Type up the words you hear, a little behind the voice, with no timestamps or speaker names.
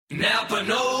Napa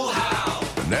know-how.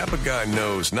 The Napa guy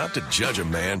knows not to judge a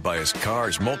man by his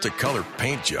car's multicolored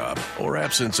paint job or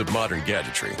absence of modern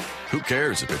gadgetry. Who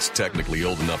cares if it's technically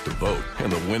old enough to vote and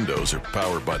the windows are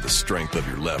powered by the strength of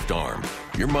your left arm?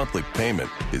 Your monthly payment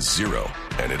is zero,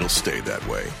 and it'll stay that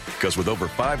way. Because with over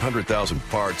 500,000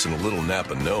 parts and a little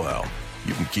Napa know-how,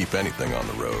 you can keep anything on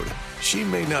the road. She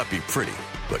may not be pretty,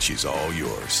 but she's all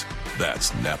yours.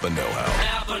 That's Napa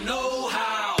know-how. Napa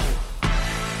know-how.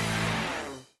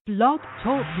 Blog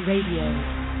Talk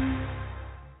Radio.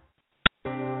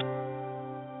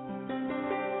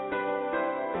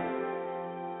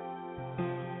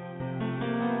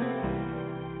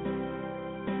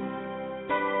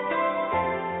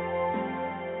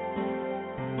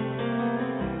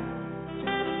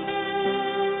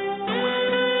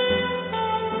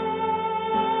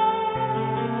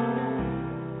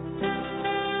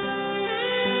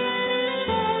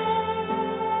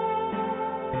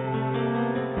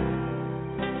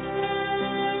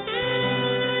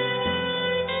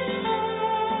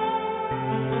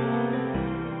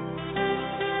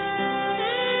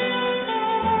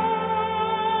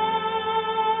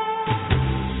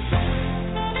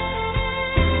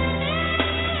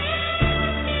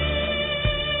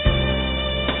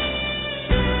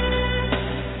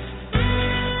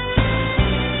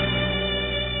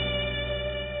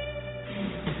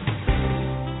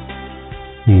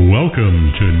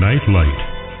 Welcome to Nightlight.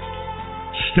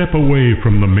 Step away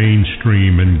from the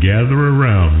mainstream and gather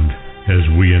around as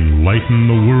we enlighten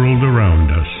the world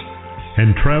around us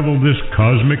and travel this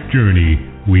cosmic journey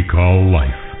we call life.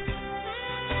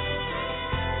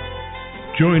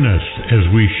 Join us as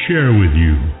we share with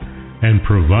you and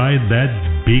provide that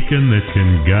beacon that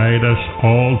can guide us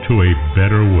all to a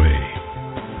better way.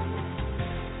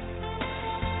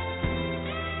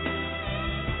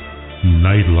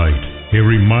 Nightlight. A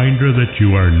reminder that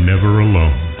you are never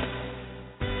alone.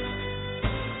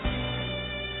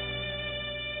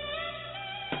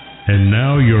 And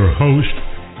now your host,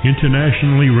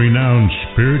 internationally renowned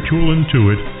spiritual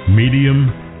intuit,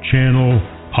 medium, channel,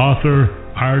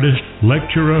 author, artist,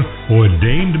 lecturer,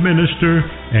 ordained minister,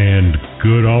 and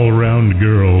good all-around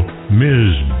girl,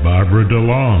 Ms. Barbara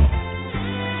DeLong.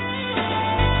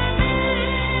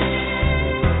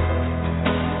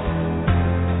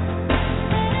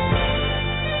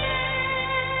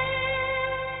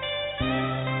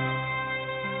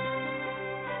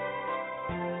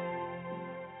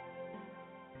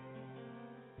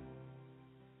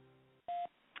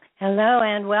 Hello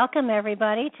and welcome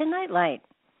everybody to Nightlight.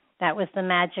 That was the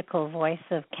magical voice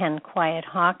of Ken Quiet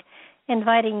Hawk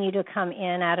inviting you to come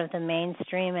in out of the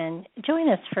mainstream and join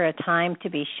us for a time to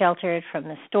be sheltered from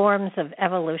the storms of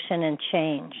evolution and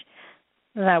change,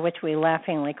 that which we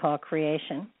laughingly call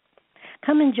creation.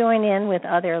 Come and join in with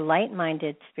other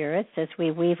light-minded spirits as we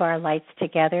weave our lights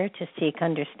together to seek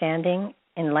understanding,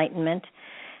 enlightenment,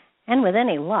 and with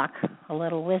any luck, a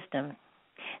little wisdom.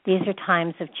 These are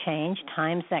times of change,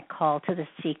 times that call to the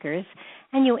seekers,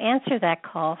 and you answer that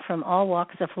call from all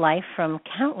walks of life, from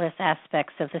countless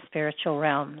aspects of the spiritual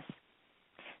realms.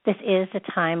 This is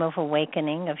a time of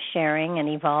awakening, of sharing and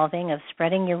evolving, of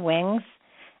spreading your wings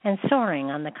and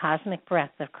soaring on the cosmic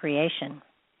breath of creation.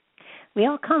 We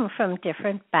all come from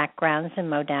different backgrounds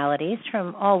and modalities,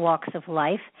 from all walks of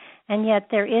life, and yet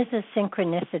there is a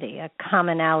synchronicity, a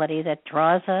commonality that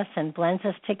draws us and blends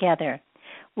us together,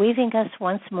 weaving us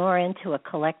once more into a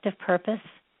collective purpose,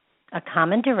 a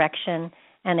common direction,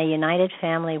 and a united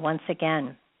family once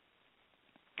again.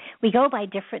 We go by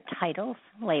different titles,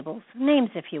 labels, names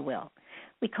if you will.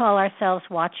 We call ourselves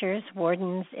watchers,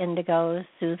 wardens, indigos,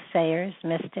 soothsayers,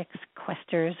 mystics,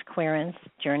 questers, querents,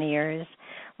 journeyers,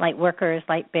 light workers,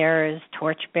 light bearers,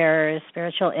 torch bearers,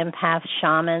 spiritual empaths,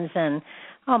 shamans, and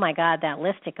oh my God, that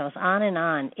list, it goes on and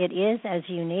on. It is as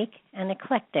unique and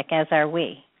eclectic as are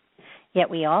we. Yet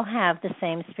we all have the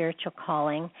same spiritual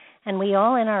calling, and we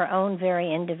all in our own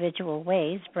very individual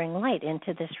ways bring light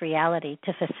into this reality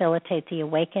to facilitate the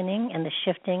awakening and the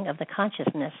shifting of the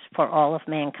consciousness for all of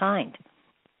mankind.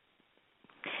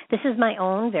 This is my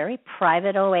own very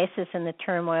private oasis in the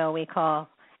turmoil we call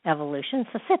evolution,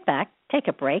 so sit back, take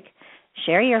a break,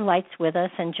 share your lights with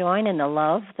us, and join in the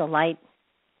love, the light,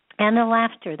 and the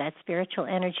laughter that spiritual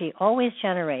energy always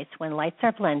generates when lights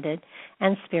are blended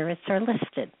and spirits are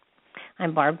listed.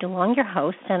 I'm Barb DeLong, your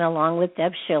host, and along with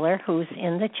Deb Schiller, who's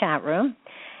in the chat room,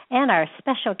 and our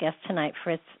special guest tonight,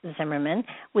 Fritz Zimmerman,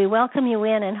 we welcome you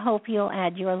in and hope you'll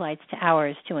add your lights to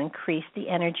ours to increase the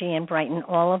energy and brighten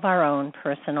all of our own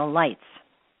personal lights.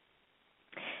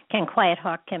 Ken Quiet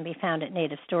Hawk can be found at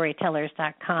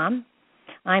nativestorytellers.com.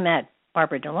 I'm at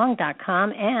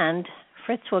barbaradelong.com, and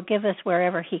Fritz will give us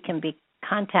wherever he can be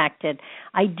contacted.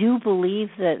 I do believe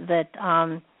that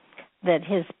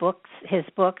his book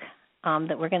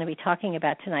that we're going to be talking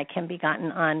about tonight can be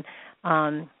gotten on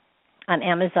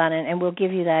Amazon, and we'll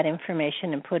give you that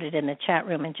information and put it in the chat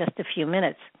room in just a few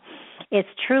minutes. It's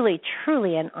truly,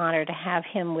 truly an honor to have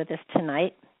him with us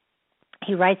tonight.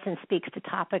 He writes and speaks to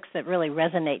topics that really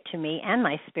resonate to me and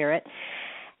my spirit,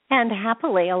 and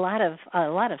happily a lot of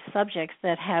subjects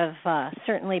that have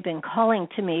certainly been calling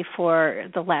to me for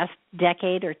the last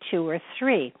decade or two or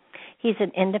three. He's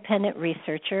an independent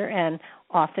researcher and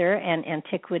author and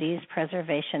antiquities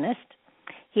preservationist.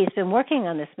 He's been working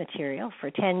on this material for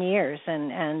 10 years,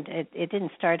 and it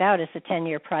didn't start out as a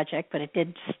 10-year project, but it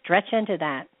did stretch into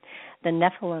that. The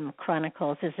Nephilim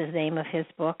Chronicles is the name of his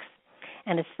books,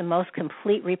 and it's the most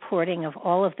complete reporting of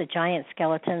all of the giant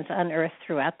skeletons unearthed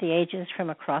throughout the ages from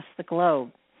across the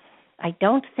globe. I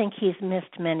don't think he's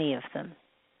missed many of them.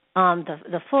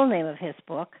 The full name of his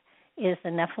book is The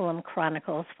Nephilim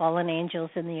Chronicles, Fallen Angels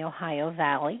in the Ohio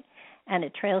Valley, and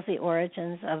it trails the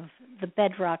origins of the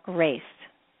bedrock race.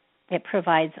 It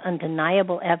provides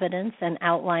undeniable evidence and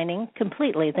outlining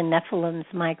completely the Nephilim's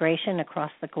migration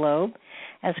across the globe,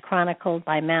 as chronicled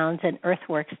by mounds and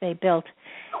earthworks they built,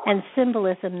 and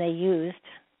symbolism they used.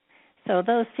 So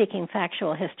those seeking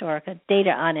factual historical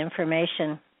data on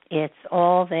information, it's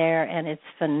all there, and it's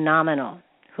phenomenal.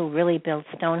 Who really built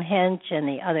Stonehenge and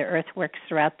the other earthworks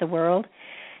throughout the world.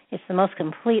 It's the most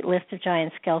complete list of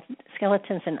giant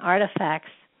skeletons and artifacts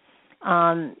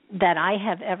that I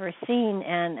have ever seen,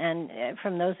 and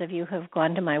from those of you who have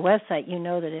gone to my website, you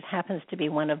know that it happens to be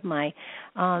one of my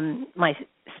my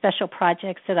special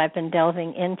projects that I've been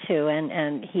delving into,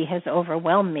 and he has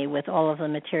overwhelmed me with all of the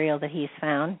material that he's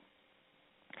found.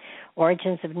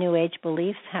 Origins of New Age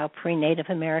beliefs, how pre-Native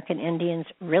American Indians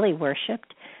really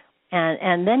worshipped.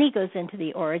 And then he goes into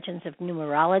the origins of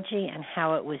numerology and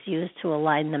how it was used to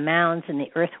align the mounds and the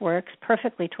earthworks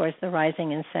perfectly towards the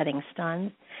rising and setting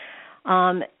sun.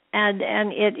 And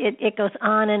it goes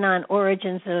on and on.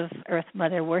 Origins of Earth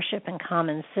Mother worship and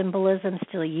common symbolism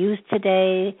still used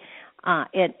today.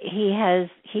 He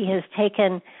has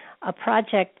taken a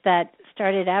project that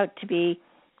started out to be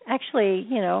actually,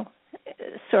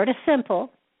 sort of simple,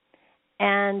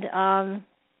 and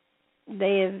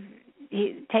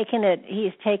he's taken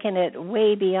it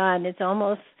way beyond. It's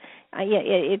almost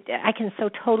I can so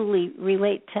totally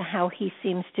relate to how he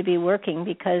seems to be working,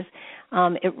 because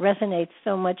it resonates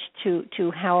so much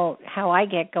to how I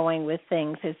get going with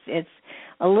things. It's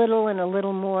a little and a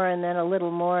little more, and then a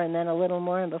little more, and then a little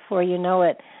more, and before you know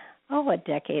it, a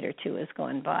decade or two has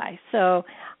gone by. So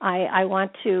I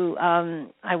want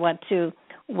to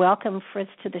welcome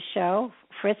Fritz to the show.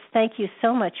 Fritz, thank you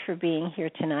so much for being here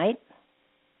tonight.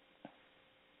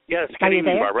 Yes, good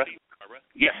evening, Barbara.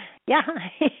 Yes. Yeah.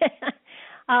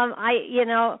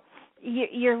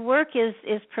 Your work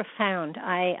is profound.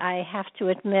 I have to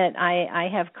admit, I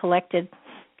have collected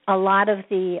a lot of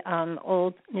the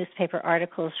old newspaper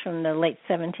articles from the late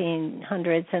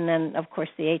 1700s, and then, of course,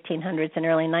 the 1800s and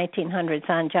early 1900s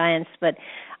on giants. But,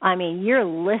 I mean, your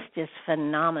list is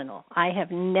phenomenal. I have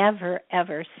never,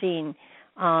 ever seen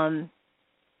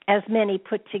as many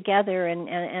put together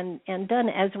and done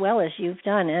as well as you've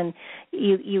done, and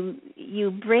you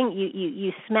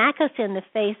smack us in the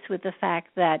face with the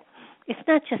fact that it's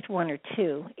not just one or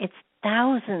two, it's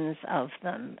thousands of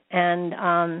them,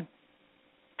 and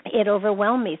it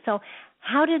overwhelmed me. So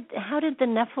how did the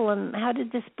Nephilim, how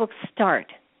did this book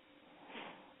start?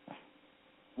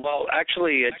 Well,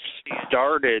 actually, it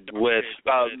started with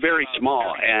very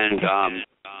small, and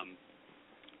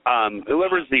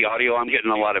whoever's the audio, I'm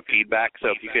getting a lot of feedback, so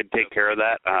if you could take care of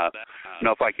that, I don't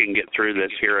know if I can get through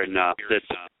this here in this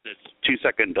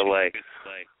 2-second delay.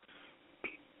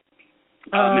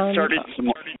 It started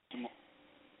small.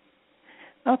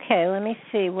 Okay, let me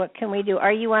see. What can we do?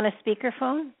 Are you on a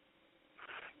speakerphone?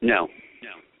 No.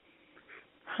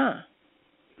 Huh.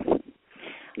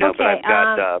 No, okay,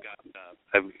 but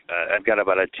I've got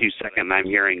about a 2-second. I'm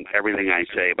hearing everything I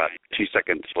say about 2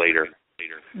 seconds later.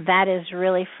 That is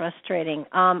really frustrating.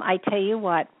 I tell you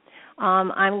what,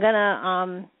 I'm going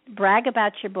to brag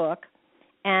about your book,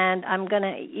 and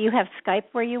you have Skype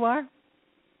where you are?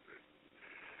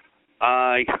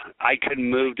 I can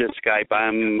move to Skype.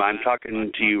 I'm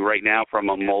talking to you right now from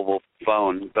a mobile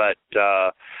phone, but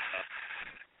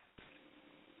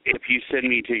if you send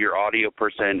me to your audio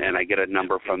person and I get a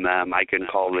number from them, I can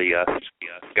call the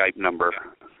Skype number.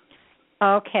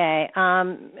 Okay.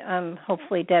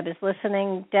 Hopefully Deb is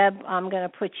listening. Deb, I'm going to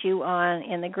put you on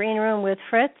in the green room with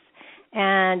Fritz,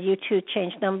 and you two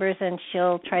change numbers, and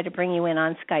she'll try to bring you in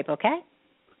on Skype, okay?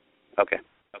 Okay.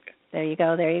 There you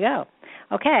go.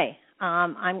 Okay.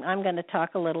 I'm going to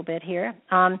talk a little bit here.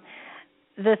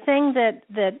 The thing that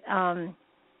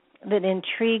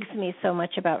intrigues me so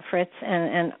much about Fritz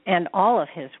and all of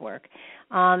his work,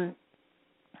 I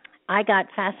got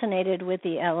fascinated with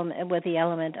the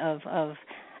element of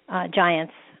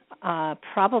giants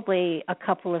probably a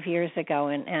couple of years ago,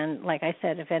 and like I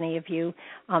said, if any of you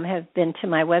have been to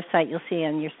my website, you'll see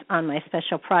on my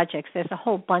special projects, there's a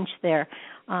whole bunch there,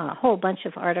 a whole bunch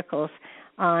of articles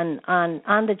on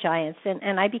the giants,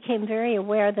 and I became very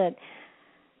aware that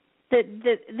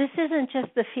this isn't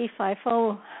just the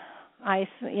fee-fi-fo,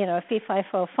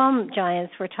 fee-fi-fo-fum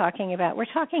giants we're talking about. We're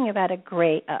talking about a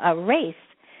race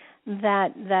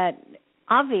that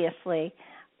obviously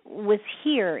was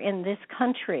here in this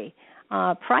country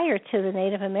prior to the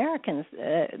Native Americans,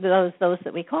 those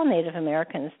that we call Native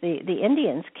Americans. The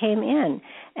Indians came in,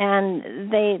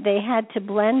 and they had to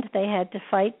blend, they had to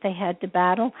fight, they had to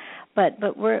battle, but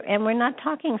we're not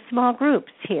talking small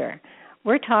groups here.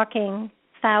 We're talking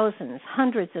thousands,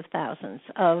 hundreds of thousands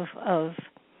of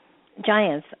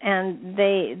giants, and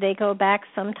they go back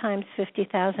sometimes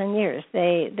 50,000 years.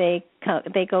 They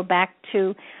go back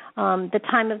to the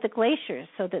time of the glaciers,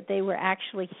 so that they were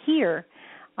actually here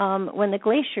when the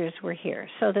glaciers were here,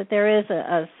 so that there is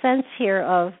a sense here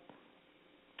of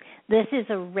this is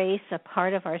a race, a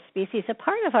part of our species, a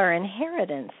part of our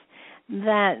inheritance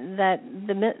that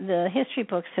the history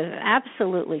books have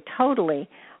absolutely, totally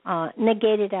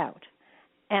negated out.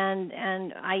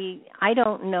 And I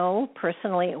don't know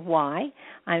personally why,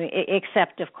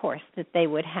 except of course that they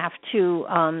would have to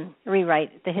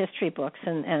rewrite the history books,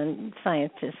 and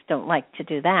scientists don't like to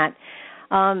do that.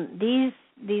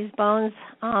 These bones,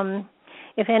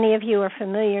 if any of you are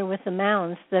familiar with the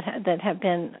mounds that have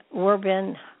been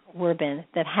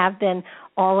that have been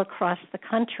all across the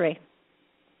country,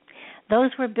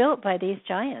 those were built by these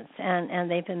giants, and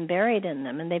they've been buried in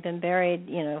them, and they've been buried,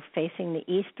 facing the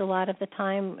east a lot of the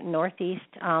time, northeast,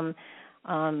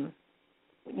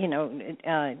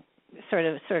 sort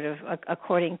of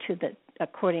according to the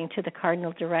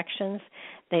cardinal directions.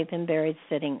 They've been buried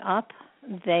sitting up.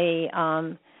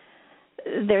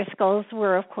 Their skulls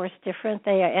were, of course, different.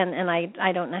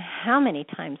 I don't know how many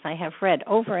times I have read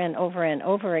over and over and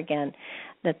over again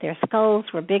that their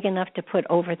skulls were big enough to put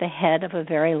over the head of a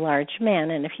very large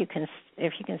man. And if you can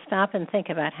stop and think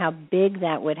about how big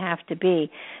that would have to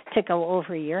be to go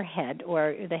over your head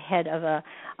or the head of a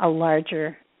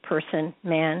larger person,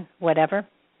 man, whatever.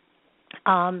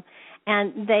 And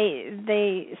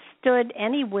they stood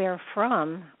anywhere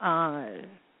from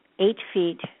 8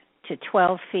 feet to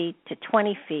 12 feet to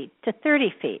 20 feet to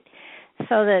 30 feet,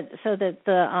 so that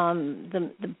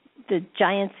the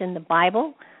giants in the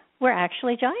Bible were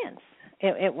actually giants.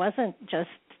 It wasn't just,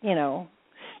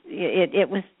 it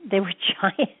was, they were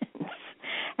giants.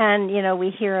 And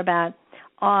we hear about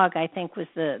Og, I think, was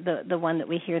the one that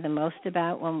we hear the most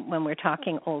about when we're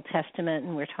talking Old Testament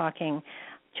and we're talking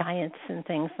giants and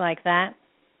things like that.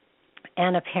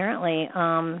 And apparently,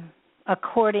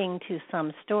 according to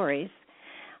some stories,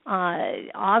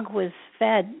 Og was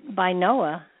fed by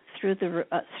Noah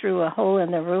through a hole in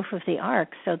the roof of the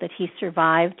ark, so that he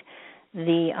survived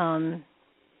the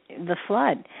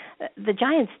flood. The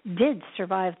giants did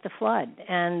survive the flood,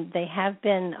 and they have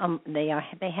been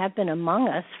among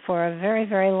us for a very,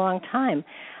 very long time.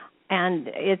 And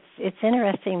it's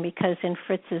interesting because in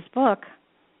Fritz's book,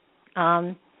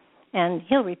 and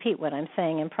he'll repeat what I'm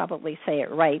saying and probably say it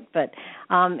right, but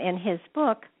in his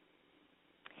book,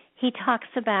 he talks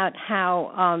about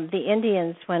how the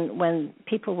Indians, when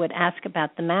people would ask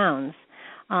about the mounds,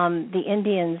 the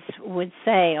Indians would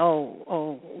say,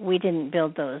 oh, we didn't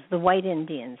build those. The white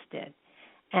Indians did.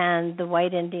 And the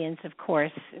white Indians, of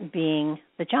course, being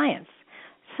the giants.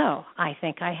 So I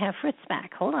think I have Fritz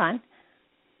back. Hold on.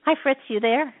 Hi, Fritz, you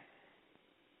there?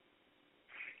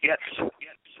 Yes.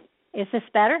 Is this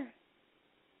better?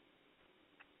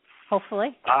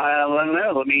 Hopefully. I don't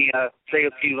know. Let me say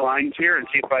a few lines here and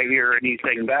see if I hear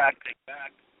anything back.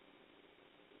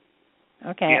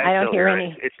 Okay, yeah, I don't hear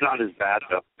any. It's not as bad,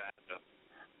 though.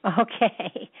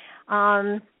 Okay.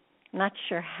 Not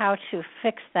sure how to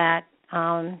fix that.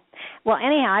 Well,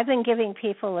 anyhow, I've been giving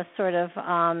people a sort of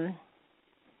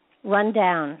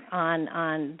rundown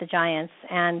on the giants,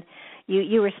 and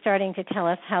you were starting to tell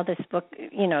us how this book,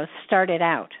 started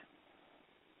out.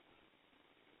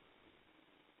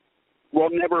 Well,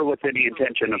 never with any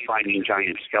intention of finding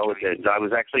giant skeletons. I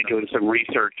was actually doing some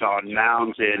research on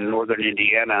mounds in northern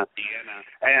Indiana.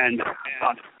 And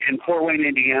in Fort Wayne,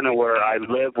 Indiana, where I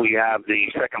live, we have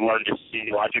the second largest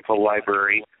geological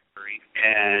library.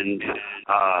 And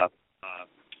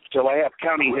so I have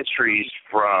county histories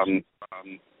from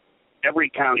every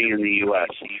county in the U.S.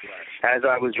 As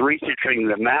I was researching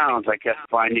the mounds, I kept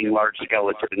finding large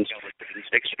skeletons,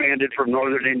 expanded from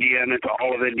northern Indiana to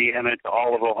all of Indiana to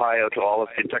all of Ohio to all of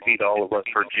Kentucky to all of West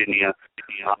Virginia.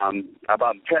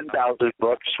 About 10,000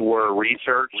 books were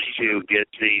researched to get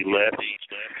the list.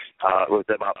 It was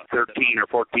about 13 or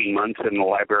 14 months in the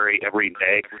library every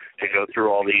day to go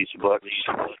through all these books.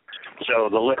 So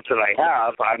the list that I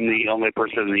have, I'm the only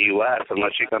person in the U.S.,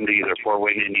 unless you come to either Fort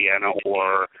Wayne, Indiana,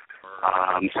 or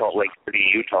Salt Lake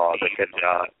City, Utah, that could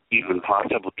even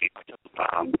possibly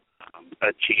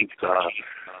achieve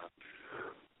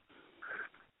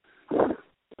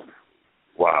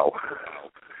wow.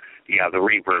 Yeah, the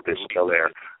reverb is still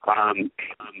there. I'm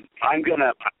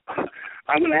gonna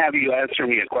have you answer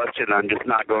me a question. I'm just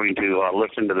not going to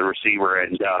listen to the receiver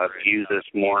and use this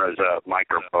more as a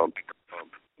microphone.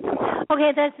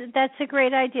 Okay, that's a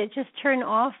great idea. Just turn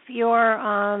off your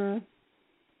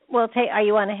are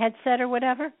you on a headset or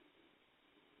whatever?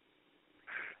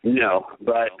 No,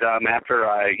 but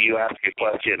after you ask a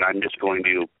question, I'm just going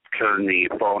to turn the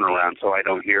phone around so I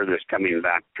don't hear this coming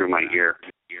back through my ear.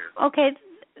 Okay,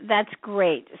 that's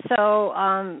great. So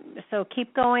so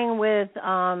keep going with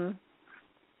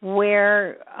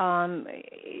where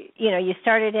you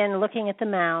started in looking at the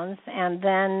mounds, and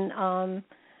then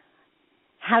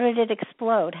how did it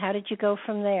explode? How did you go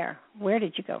from there? Where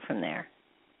did you go from there?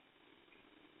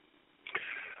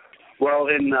 Well,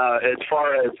 as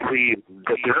far as the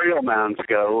burial mounds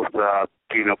go,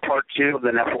 part 2 of the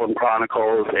Nephilim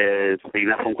Chronicles is the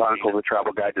Nephilim Chronicles, a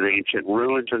travel guide to the ancient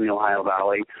ruins in the Ohio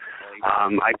Valley.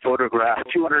 I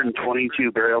photographed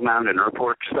 222 burial mound and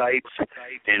earthwork sites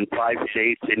in 5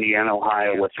 states: Indiana,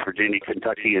 Ohio, West Virginia,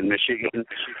 Kentucky, and Michigan.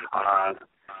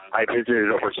 I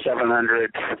visited over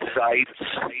 700 sites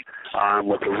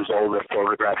with the result of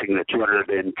photographing the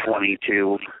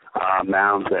 222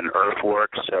 mounds and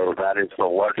earthworks. So that is the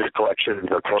largest collection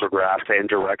of photographs and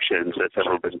directions that's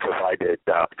ever been provided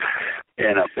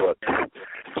in a book.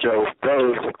 So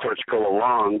those, of course, go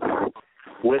along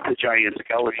with the giant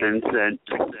skeletons, and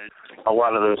a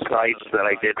lot of those sites that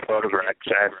I did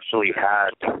photographs actually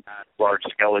had large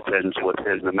skeletons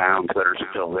within the mounds that are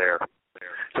still there.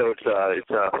 So it's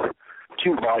a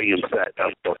 2-volume set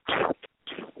of books.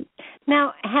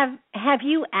 Now, have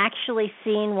you actually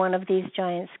seen one of these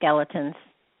giant skeletons?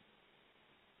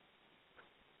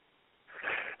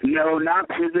 No, not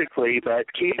physically,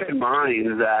 but keep in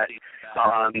mind that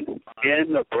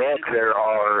in the book there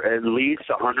are at least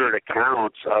 100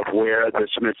 accounts of where the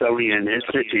Smithsonian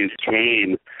Institute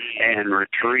came and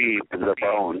retrieved the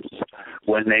bones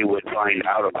when they would find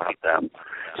out about them.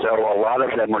 So a lot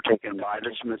of them were taken by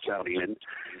the Smithsonian,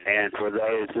 and for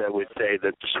those that would say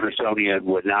that the Smithsonian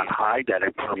would not hide that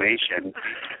information,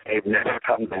 they've never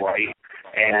come to light.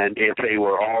 And if they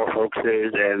were all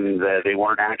hoaxes and they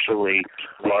weren't actually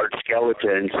large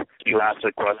skeletons, you ask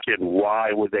the question,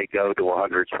 why would they go to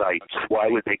 100 sites? Why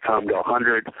would they come to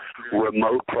 100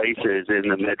 remote places in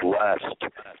the Midwest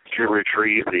to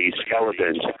retrieve these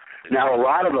skeletons? Now, a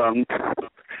lot of them,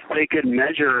 they could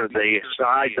measure the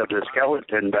size of the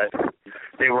skeleton, but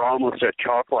they were almost a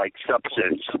chalk-like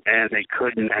substance, and they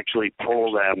couldn't actually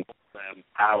pull them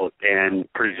out and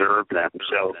preserve them.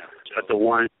 So, but the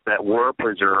ones that were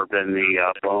preserved and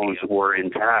the bones were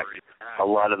intact, a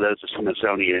lot of those the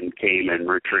Smithsonian came and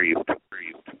retrieved.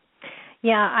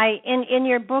 Yeah, in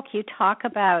your book you talk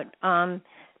about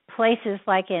places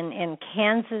like in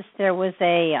Kansas. There was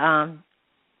a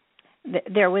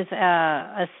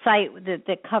site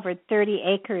that covered 30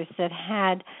 acres that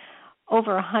had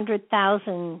over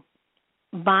 100,000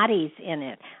 bodies in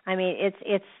it. I mean,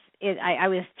 I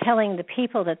was telling the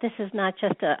people that this is not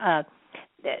just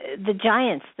the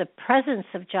giants. The presence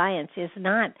of giants is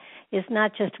not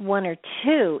just one or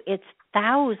two. It's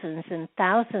thousands and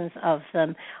thousands of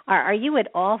them. Are you at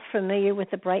all familiar with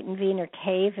the Breitenwiener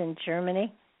Cave in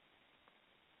Germany?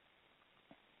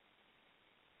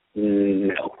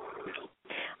 No.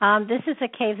 This is a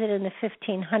cave that in the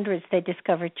 1500s they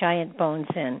discovered giant bones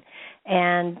in,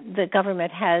 and the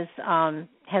government has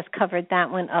covered that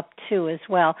one up too as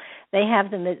well. They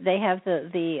have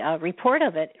the report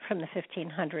of it from the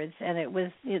 1500s, and it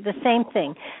was the same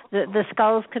thing. The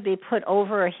skulls could be put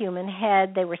over a human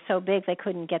head. They were so big they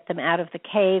couldn't get them out of the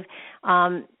cave.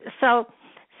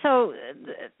 So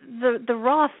the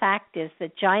raw fact is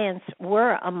that giants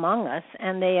were among us,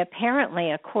 and they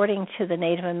apparently, according to the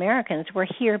Native Americans, were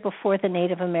here before the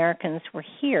Native Americans were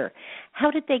here.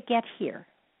 How did they get here?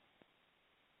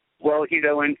 Well,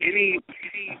 in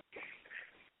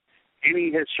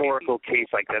any historical case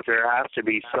like that, there has to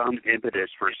be some impetus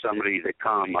for somebody to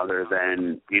come other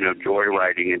than,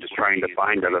 joyriding and just trying to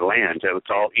find other land. So it's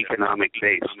all economic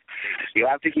based. You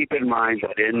have to keep in mind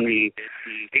that in the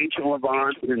ancient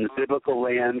Levant, in the biblical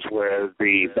lands where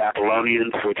the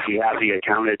Babylonians, which we have the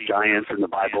accounted giants in the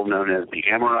Bible known as the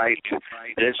Amorites,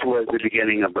 this was the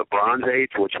beginning of the Bronze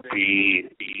Age, which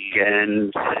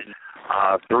begins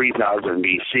 3000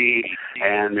 BC,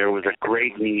 and there was a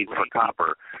great need for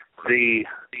copper. The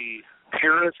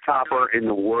purest copper in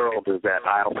the world is at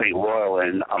Isle St. Royal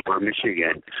in Upper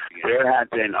Michigan. There had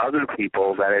been other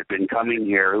people that had been coming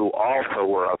here who also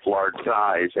were of large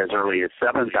size as early as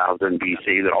 7000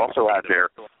 BC that also had their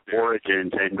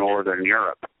origins in Northern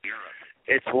Europe.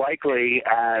 It's likely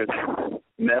as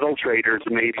metal traders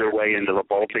made their way into the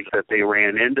Baltic that they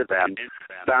ran into them,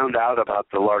 found out about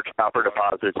the large copper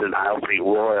deposits in Isle St.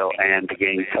 Royal, and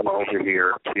began to come over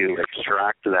here to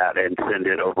extract that and send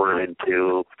it over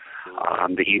into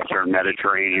the Eastern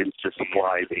Mediterranean to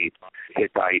supply the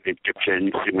Hittite,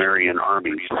 Egyptian, Sumerian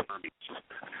armies.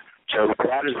 So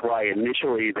that is why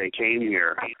initially they came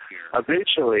here.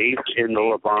 Eventually, in the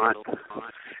Levant,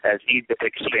 as Egypt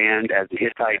expanded, as the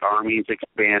Hittite armies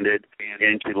expanded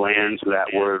into lands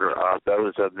that were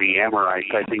those of the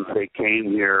Amorites, I think they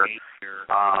came here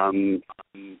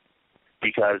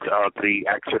because of the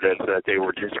exodus that they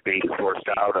were just being forced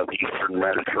out of the Eastern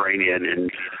Mediterranean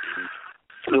and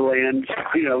the lands,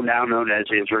 now known as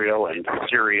Israel and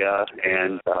Syria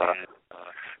and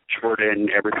Jordan,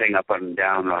 everything up and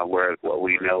down where what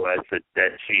we know as the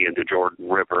Dead Sea and the Jordan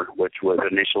River, which was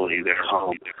initially their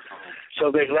home.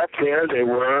 So they left there. They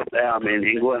were in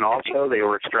England also. They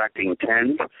were extracting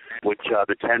tin, which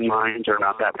the tin mines are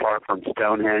not that far from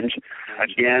Stonehenge.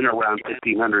 Again, around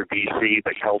 1500 BC,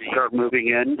 the Celts start moving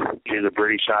in to the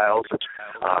British Isles.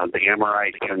 The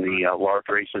Amorites and the large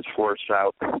races forced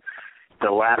out.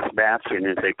 The last bastion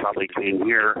is they probably came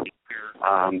here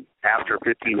after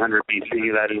 1500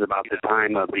 BC. That is about the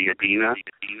time of the Edina,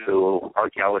 who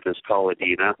archaeologists call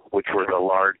Edina, which were the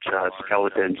large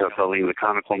skeletons of the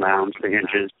conical mounds, the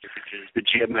hinges, the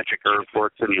geometric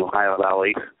earthworks in the Ohio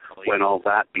Valley, when all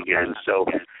that began. So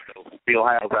the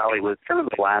Ohio Valley was kind of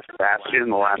the last bastion,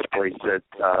 the last place that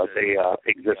they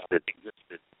existed.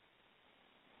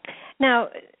 Now,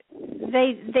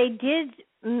 they did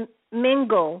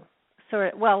mingle.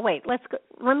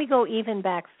 Let me go even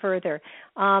back further.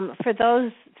 For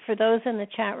those in the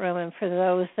chat room, and for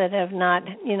those that have not,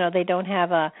 they don't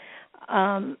have a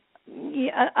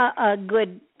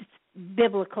good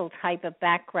biblical type of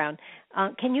background.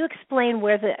 Can you explain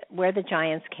where the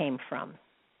giants came from?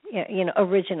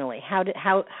 Originally, how did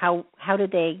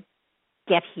they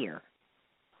get here?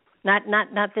 Not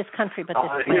this country, but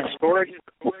this planet. Historic.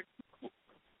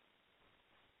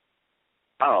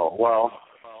 Oh well.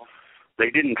 They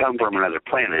didn't come from another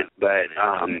planet, but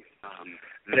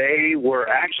they were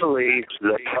actually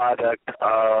the product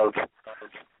of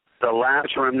the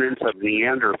last remnants of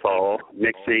Neanderthal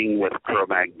mixing with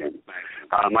Cro-Magnon.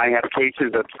 I have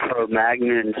cases of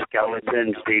Cro-Magnon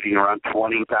skeletons dating around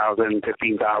 20,000,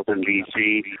 15,000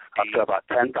 BC, up to about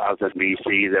 10,000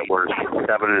 BC that were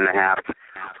 7.5,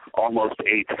 almost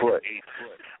 8 foot.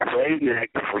 They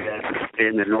mixed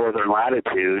in the northern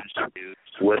latitudes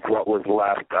with what was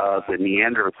left of the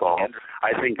Neanderthal.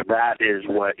 I think that is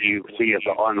what you see as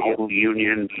the unholy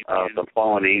union of the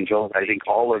fallen angels. I think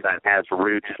all of that has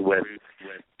roots with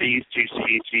these two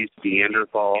species,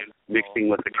 Neanderthal mixing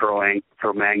with the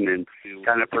Cro-Magnon,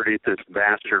 kind of produced this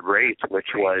bastard race,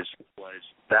 which was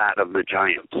that of the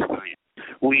giants.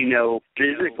 We know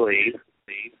physically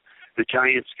the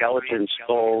giant skeleton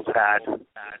skulls had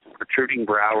protruding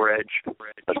brow ridge,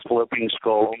 a sloping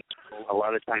skull, a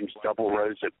lot of times double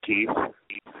rows of teeth,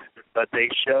 but they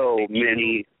show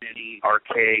many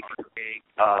archaic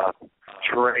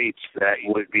traits that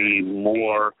would be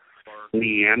more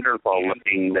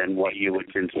Neanderthal-looking than what you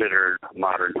would consider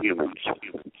modern humans.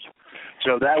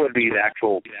 So that would be the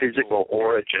actual physical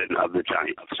origin of the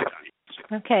giants.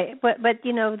 Okay, but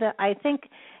I think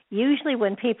usually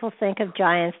when people think of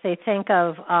giants, they think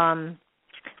of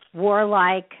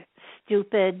warlike,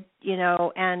 stupid,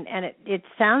 and it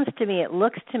sounds to me, it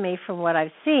looks to me from what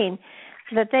I've seen,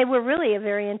 that they were really a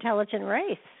very intelligent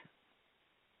race.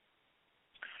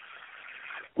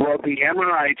 Well, the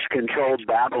Amorites controlled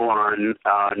Babylon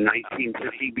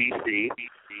 1950 BC.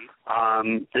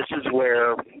 This is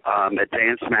where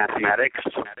advanced mathematics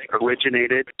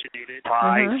originated.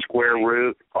 Pi, square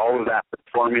root, all of that was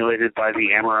formulated by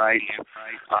the Amorites.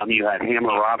 You had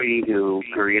Hammurabi, who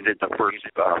created the first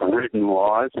written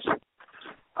laws.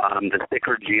 The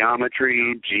thicker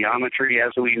geometry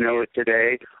as we know it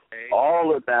today,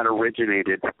 all of that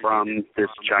originated from this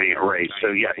giant race.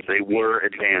 So yes, they were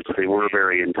advanced. They were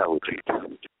very intelligent.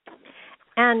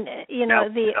 And now,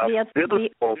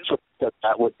 biblical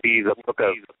that would be the book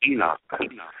of Enoch.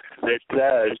 That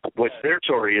says what their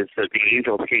story is that the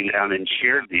angels came down and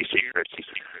shared these secrets.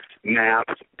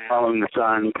 Maps, following the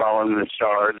sun, following the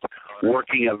stars,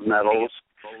 working of metals.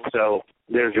 So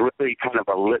there's really kind of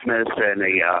a litmus and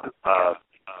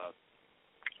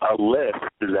a list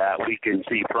that we can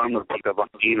see from the book of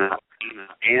Enoch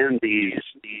and these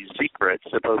secrets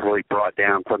supposedly brought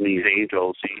down from these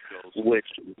angels, which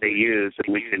they use,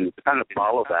 and we can kind of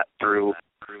follow that through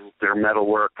their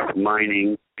metalwork,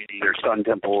 mining, their sun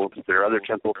temples, their other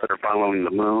temples that are following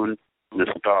the moon, the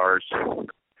stars.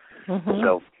 Mm-hmm.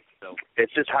 So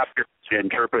it's just how to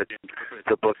interpret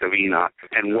the book of Enoch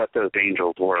and what those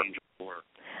angels were.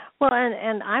 Well,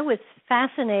 and I was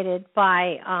fascinated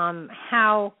by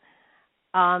how,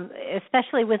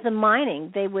 especially with the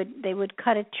mining, they would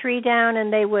cut a tree down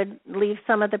and they would leave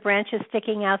some of the branches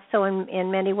sticking out. So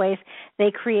in many ways, they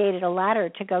created a ladder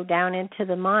to go down into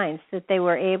the mines, that they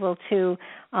were able to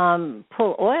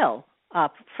pull oil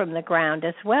up from the ground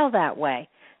as well that way.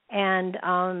 And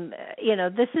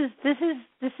this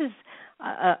is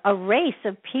a race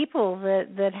of people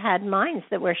that had minds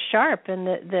that were sharp and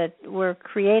that were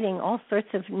creating all sorts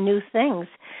of new things,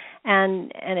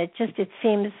 and it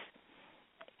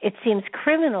seems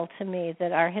criminal to me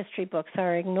that our history books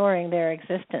are ignoring their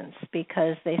existence,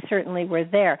 because they certainly were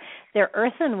there. Their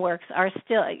earthenworks are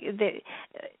still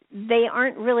they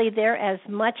aren't really there as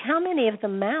much. How many of the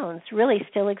mounds really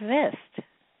still exist?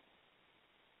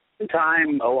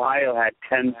 Time Ohio had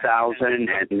 10,000, and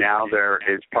now there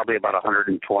is probably about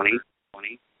 120.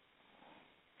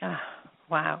 Oh,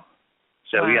 wow.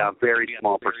 So yeah, a very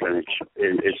small percentage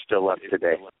is still left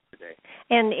today.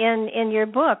 And in your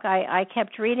book, I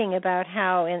kept reading about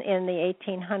how in the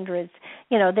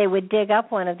 1800s, they would dig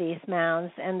up one of these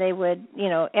mounds, and they would,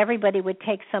 everybody would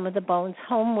take some of the bones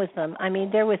home with them. I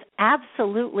mean, there was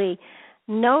absolutely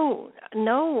no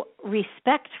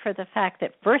respect for the fact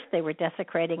that first they were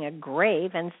desecrating a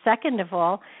grave, and second of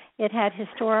all, it had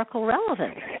historical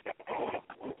relevance.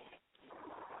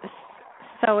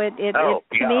 So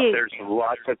to me, there's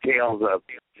lots of tales of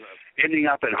ending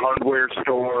up in hardware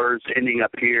stores, ending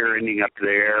up here, ending up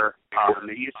there.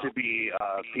 It used to be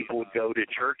people would go to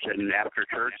church, and after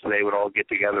church they would all get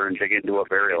together and dig into a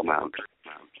burial mound.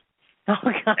 Oh,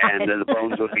 God. And then the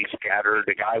bones would be scattered.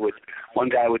 One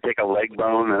guy would take a leg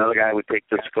bone, another guy would take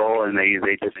the skull, and they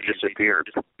just disappeared.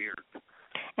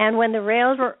 And when the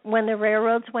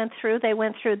railroads went through, they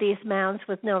went through these mounds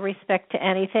with no respect to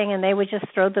anything, and they would just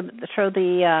throw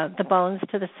the bones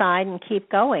to the side and keep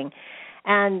going.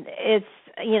 And it's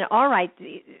all right.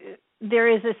 There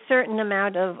is a certain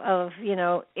amount of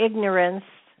ignorance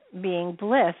being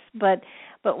bliss, but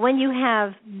when you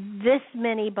have this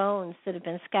many bones that have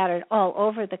been scattered all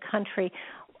over the country,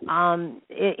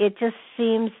 it just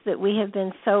seems that we have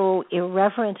been so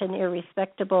irreverent and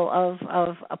irrespectable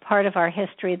of a part of our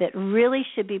history that really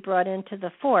should be brought into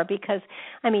the fore. Because,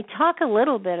 talk a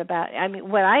little bit about,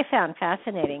 what I found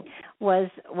fascinating was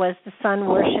the sun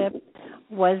worship,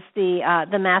 was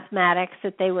the mathematics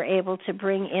that they were able to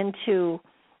bring into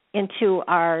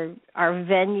our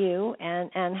venue,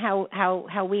 and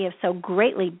how we have so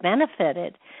greatly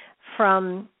benefited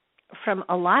from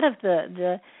a lot of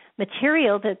the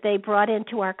material that they brought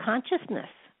into our consciousness,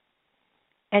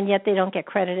 and yet they don't get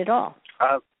credit at all.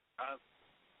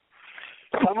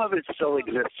 Some of it still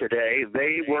exists today.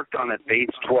 They worked on a base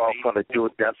 12 on a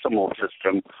duodecimal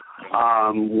system.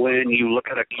 When you look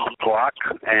at a clock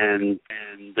and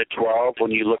the 12,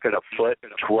 when you look at a foot,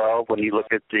 12, when you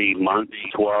look at the month,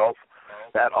 12,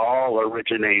 that all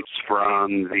originates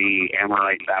from the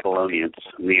Amorite Babylonians.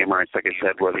 The Amorites, like I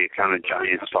said, were the kind of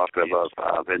giants talked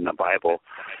of in the Bible.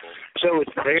 So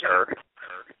it's there.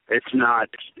 It's not,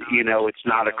 it's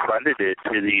not accredited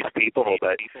to these people,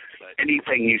 but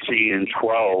anything you see in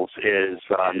 12s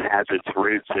has its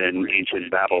roots in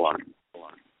ancient Babylon.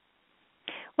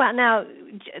 Well, now,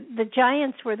 the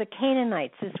giants were the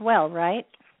Canaanites as well, right?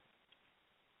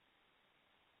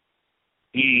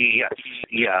 Yes,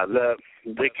 yeah.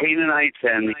 The Canaanites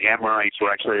and the Amorites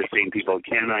were actually the same people. The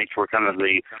Canaanites were kind of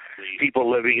the people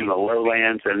living in the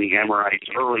lowlands, and the Amorites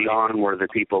early on were the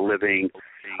people living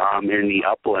in the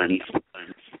uplands.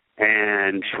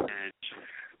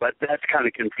 But that's kind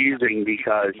of confusing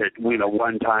because at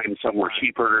one time some were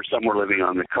sheepherders, some were living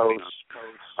on the coast.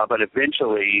 But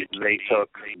eventually they took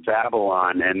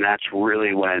Babylon, and that's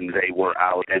really when they were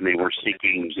out and they were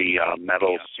seeking the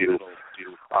metals to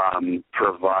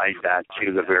provide that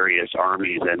to the various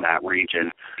armies in that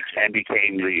region, and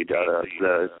became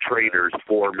the traders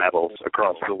for metals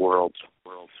across the world,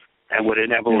 and would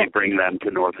inevitably bring them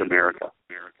to North America.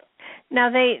 Now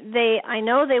I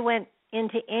know they went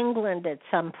into England at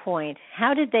some point.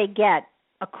 How did they get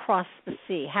across the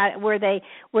sea? How were they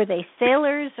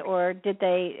sailors, or did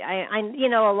they?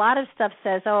 A lot of stuff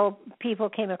says, people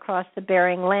came across the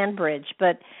Bering Land Bridge,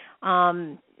 but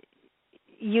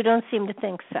you don't seem to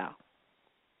think so.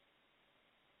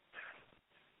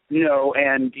 No,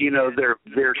 and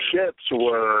their ships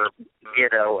were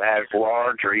as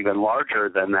large or even larger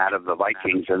than that of the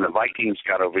Vikings, and the Vikings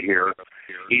got over here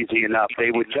easy enough.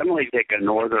 They would generally take a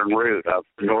northern route of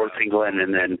North England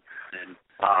and then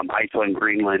Iceland,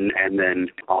 Greenland, and then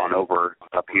on over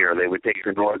up here. They would take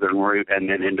the northern route and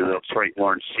then into the St.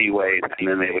 Lawrence Seaway, and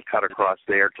then they would cut across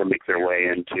there to make their way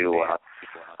into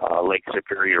Lake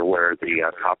Superior, where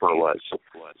the copper was.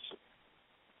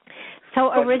 So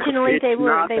originally it's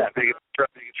not that big.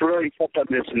 It's really such a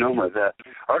misnomer that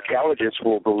archaeologists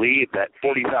will believe that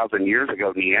 40,000 years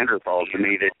ago Neanderthals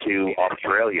made it to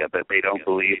Australia, but they don't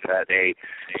believe that a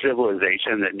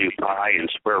civilization that knew pi and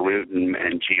square root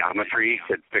and geometry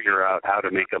could figure out how to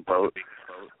make a boat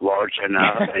large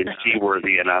enough and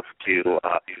seaworthy enough to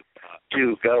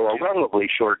go a relatively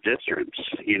short distance,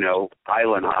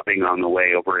 island hopping on the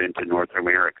way over into North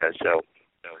America. So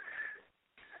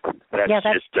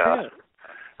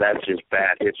that's just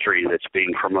bad history that's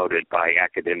being promoted by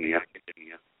academia.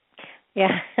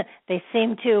 Yeah, they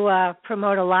seem to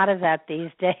promote a lot of that these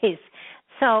days.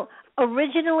 So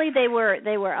originally they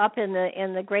were up in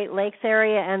the Great Lakes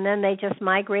area, and then they just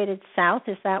migrated south.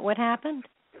 Is that what happened?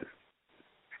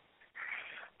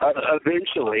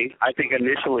 Eventually, I think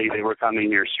initially they were coming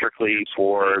here strictly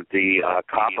for the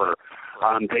copper.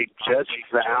 They just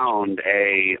found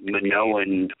a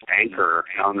Minoan anchor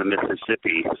on the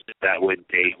Mississippi that would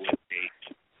date,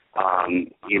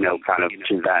 kind of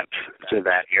to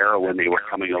that era when they were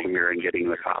coming over here and getting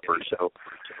the copper. So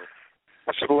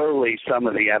slowly some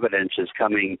of the evidence is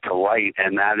coming to light,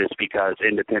 and that is because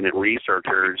independent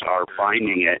researchers are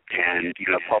finding it and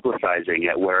publicizing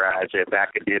it, whereas if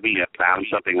academia found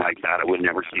something like that, it would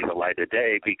never see the light of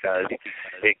day because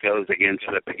it goes against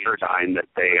the paradigm that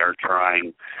they are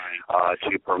trying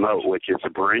to promote, which is the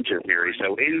Beringia theory.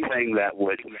 So anything that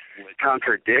would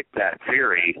contradict that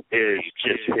theory is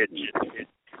just hidden.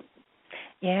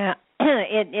 Yeah,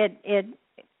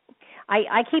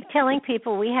 I keep telling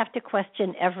people we have to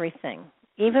question everything,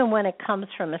 even when it comes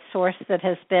from a source that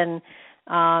has been,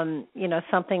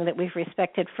 something that we've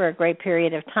respected for a great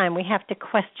period of time. We have to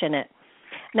question it.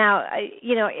 Now,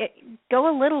 go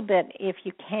a little bit, if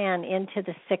you can, into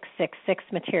the 666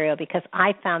 material, because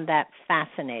I found that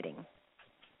fascinating.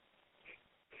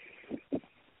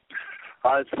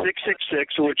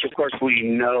 666, which of course we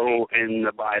know in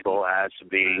the Bible as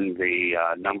being the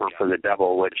number for the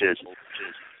devil, which is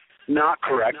not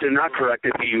correct, and not correct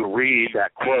if you read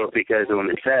that quote, because when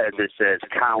it says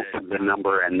count the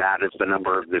number, and that is the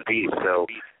number of the beast. So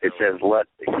it says, let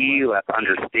he who hath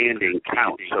understanding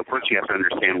count. So first you have to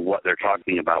understand what they're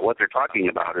talking about. What they're talking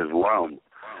about is Rome.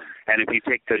 And if you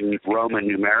take the Roman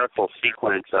numerical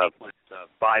sequence of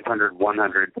 500,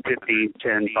 100, 50,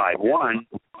 10, 5, 1,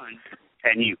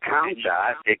 and you count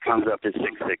that, it comes up to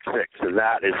 666. So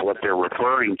that is what they're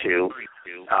referring to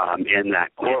in that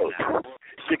quote.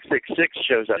 666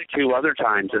 shows up two other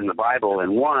times in the Bible,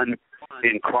 and one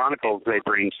in Chronicles they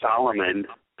bring Solomon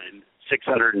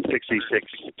 666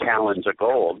 talents of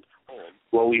gold.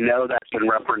 Well, we know that's in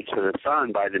reference to the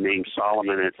sun by the name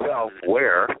Solomon itself,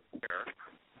 where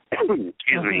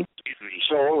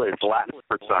Sol is Latin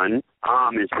for sun,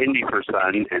 is Hindi for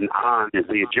sun, and An is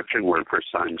the Egyptian word for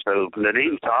sun. So the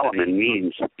name Solomon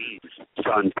means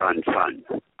sun, sun, sun.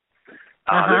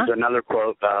 There's another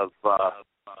quote of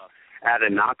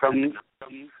Adonakam,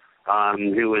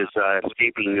 who is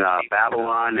escaping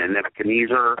Babylon, and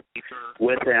Nebuchadnezzar.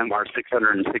 With him are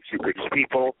 666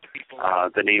 people.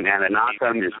 The name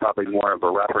Adonakam is probably more of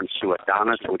a reference to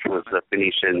Adonis, which was the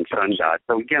Phoenician sun god.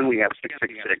 So again, we have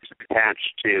 666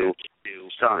 attached to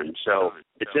sun. So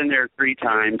it's in there three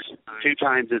times. Two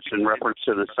times it's in reference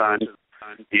to the sun.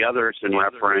 The other is in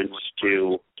reference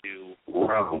to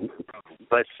Rome.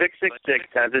 But 666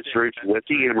 has its roots with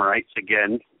the Amorites,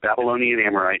 again, Babylonian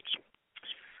Amorites.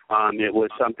 It was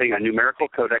a numerical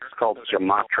codex called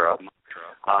Gematria.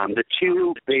 The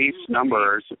two base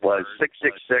numbers was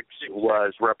 666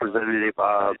 was representative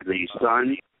of the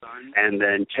sun, and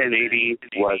then 1080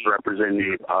 was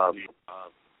representative of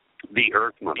the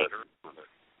Earth Mother.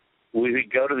 we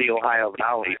go to the Ohio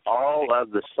Valley, all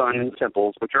of the sun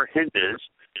temples, which are hinges,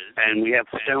 and we have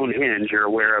Stonehenge. You're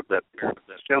aware of the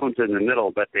stones in the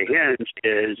middle, but the hinge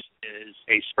is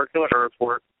a circular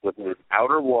earthwork with an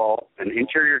outer wall, an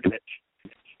interior ditch,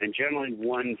 and generally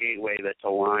one gateway that's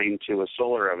aligned to a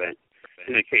solar event.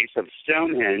 In the case of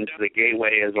Stonehenge, the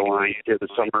gateway is aligned to the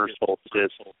summer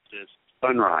solstice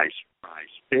sunrise.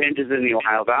 The hinges in the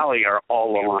Ohio Valley are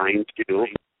all aligned to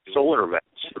solar events.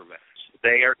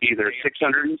 They are either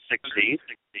 660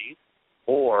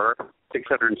 or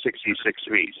 666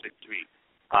 feet.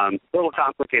 A little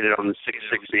complicated on the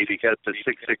 660 because the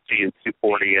 660 and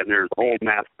 240, and there's a whole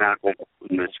mathematical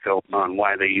scope on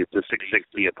why they use the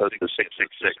 660 opposed to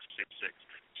 666.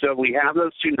 So we have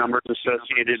those two numbers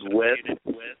associated with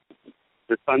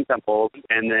the sun temples,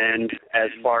 and then as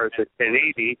far as the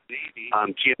 1080,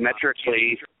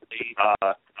 geometrically,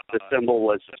 the symbol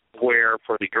was square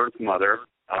for the Earth Mother,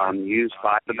 used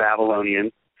by the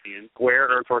Babylonians. Square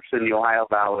earthworks in the Ohio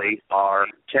Valley are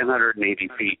 1,080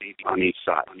 feet on each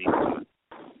side.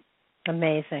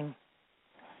 Amazing.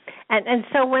 And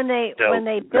so when they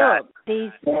built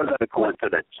these, more than a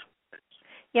coincidence.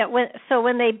 Yeah,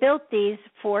 when they built these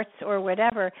forts or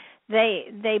whatever,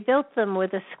 they built them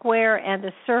with a square and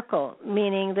a circle,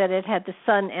 meaning that it had the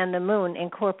sun and the moon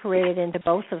incorporated into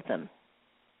both of them.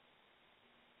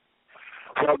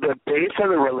 Well, the base of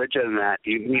the religion that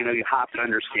you have to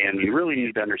understand, you really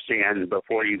need to understand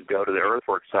before you go to the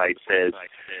earthwork sites, is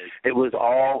it was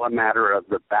all a matter of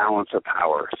the balance of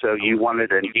power. So you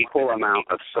wanted an equal amount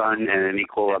of sun and an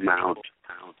equal amount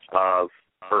of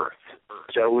earth.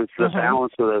 So it was the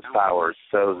balance of those powers.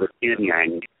 So the yin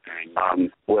yang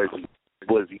was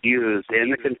used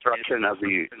in the construction of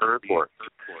the earthwork.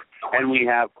 And we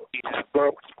have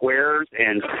both squares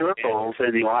and circles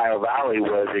in the Ohio Valley,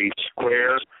 where the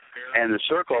square and the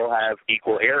circle have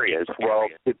equal areas. Well,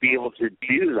 to be able to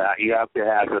do that, you have to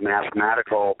have the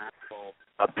mathematical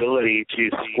ability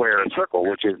to square a circle,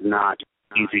 which is not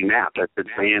easy math. That's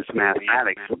advanced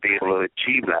mathematics to be able to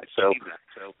achieve that. So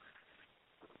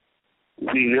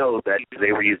we know that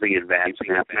they were using advanced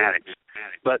mathematics.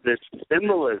 But the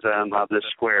symbolism of the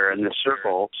square and the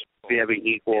circle having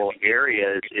equal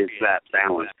areas is that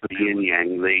balance, the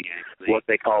yin-yang, what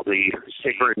they call the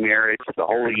sacred marriage, the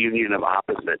holy union of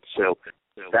opposites. So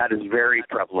that is very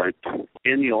prevalent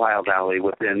in the Ohio Valley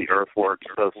within the earthworks,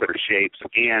 both their shapes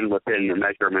and within the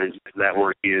measurements that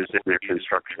were used in their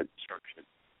construction.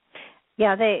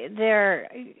 Yeah,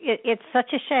 it's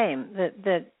such a shame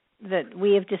that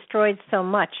we have destroyed so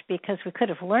much, because we could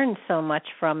have learned so much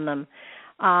from them.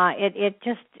 It's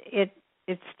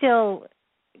still,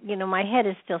 my head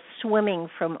is still swimming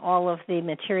from all of the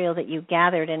material that you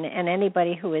gathered, and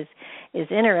anybody who is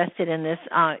interested in this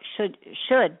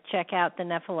should check out the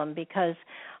Nephilim, because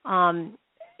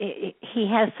he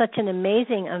has such an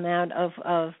amazing amount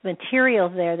of material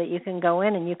there that you can go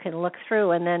in and you can look through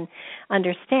and then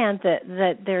understand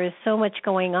that there is so much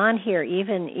going on here,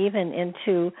 even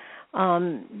into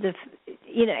to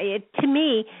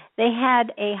me, they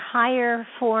had a higher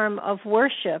form of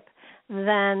worship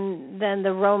than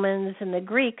the Romans and the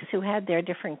Greeks, who had their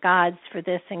different gods for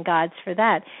this and gods for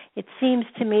that. It seems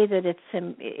to me that it's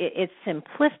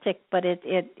simplistic, but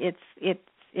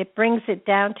it brings it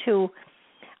down to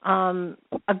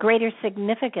a greater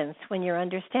significance when you're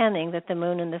understanding that the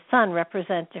moon and the sun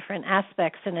represent different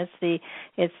aspects, and it's the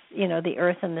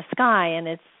earth and the sky,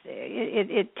 and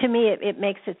to me it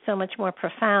makes it so much more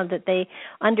profound that they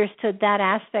understood that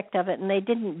aspect of it, and they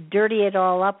didn't dirty it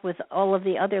all up with all of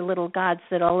the other little gods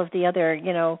that all of the other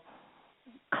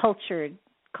cultures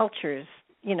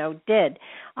did.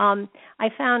 I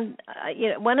found,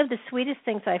 one of the sweetest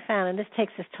things I found, and this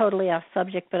takes us totally off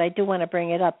subject, but I do want to bring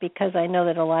it up because I know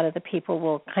that a lot of the people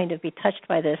will kind of be touched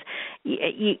by this.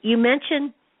 You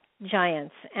mentioned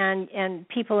giants, and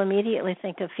people immediately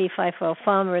think of Fee, Fi, Fo,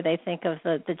 Fum, or they think of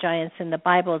the giants in the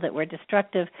Bible that were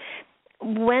destructive.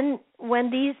 When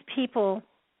these people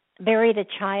buried a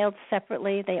child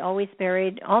separately, they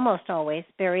almost always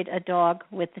buried a dog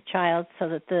with the child, so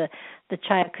that the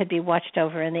child could be watched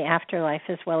over in the afterlife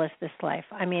as well as this life.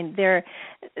 I mean, there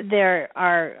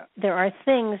are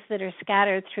things that are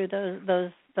scattered through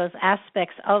those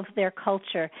aspects of their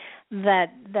culture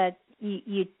that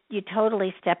you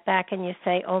totally step back and you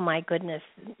say, oh my goodness,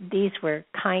 these were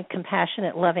kind,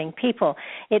 compassionate, loving people.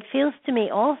 It feels to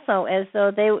me also as though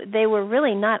they were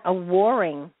really not a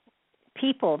warring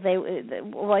people.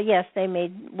 Yes, they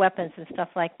made weapons and stuff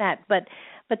like that, but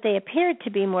they appeared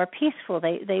to be more peaceful.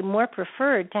 They more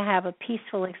preferred to have a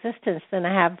peaceful existence than to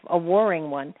have a warring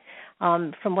one.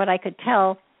 From what I could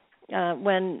tell,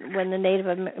 when the Native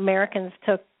Americans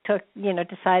took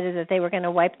decided that they were going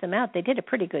to wipe them out. They did a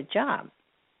pretty good job.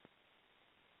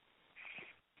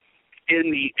 In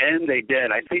the end, they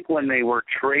did. I think when they were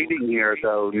trading here,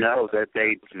 though, that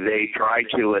they tried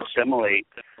to assimilate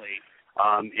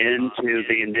into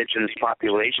the indigenous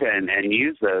population and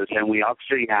use those, and we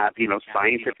actually have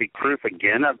scientific proof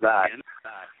again of that.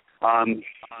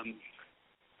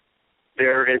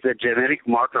 There is a genetic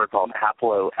marker called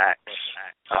haplo-X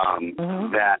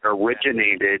that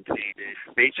originated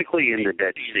basically in the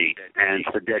Dead Sea, and it's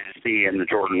the Dead Sea and the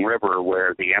Jordan River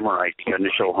where the Amorites'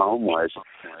 initial home was.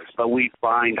 But we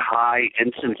find high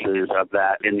instances of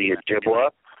that in the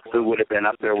Ojibwa, who would have been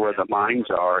up there where the mines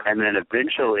are, and then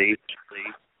eventually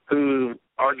who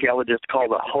archaeologists call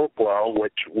the Hopewell,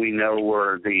 which we know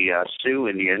were the Sioux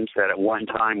Indians that at one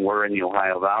time were in the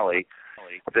Ohio Valley.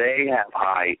 They have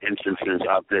high instances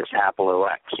of this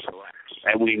haplo-X.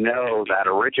 And we know that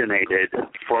originated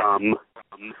from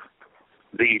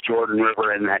the Jordan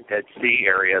River and that Dead Sea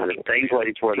area, the same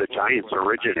place where the giants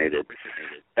originated.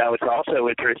 Now, it's also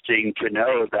interesting to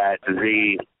know that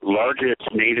the largest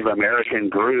Native American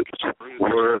groups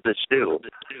were the Sioux.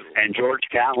 And George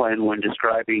Catlin, when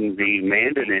describing the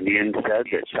Mandan Indians, said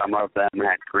that some of them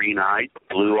had green eyes,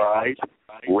 blue eyes,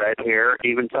 red hair,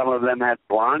 even some of them had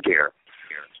blonde hair.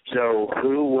 So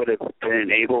who would have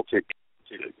been able to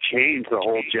change the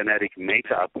whole genetic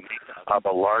makeup of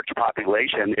a large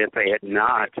population if they had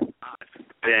not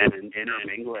been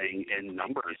intermingling in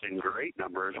numbers, in great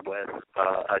numbers, with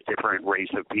a different race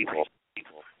of people?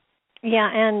 Yeah,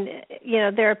 and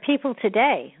there are people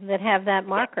today that have that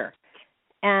marker,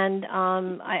 and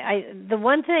the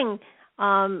one thing,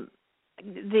 the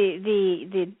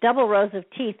double rows of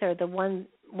teeth are the one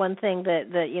thing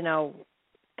that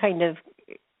kind of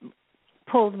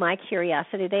pulled my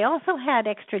curiosity. They also had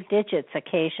extra digits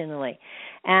occasionally,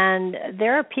 and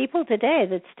there are people today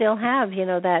that still have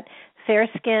that fair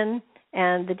skin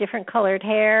and the different colored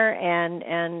hair,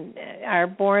 and are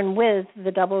born with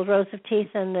the double rows of teeth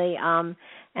and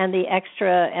the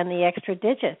extra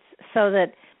digits, so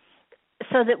that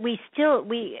we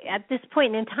at this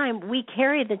point in time we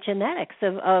carry the genetics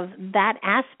of that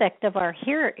aspect of our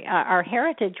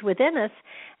heritage within us,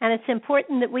 and it's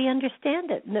important that we understand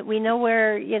it and that we know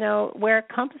where it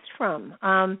comes from.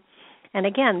 And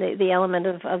again, the element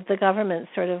of the government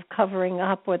sort of covering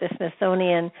up, or the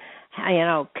Smithsonian,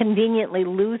 conveniently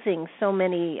losing so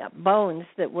many bones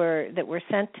that were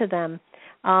sent to them,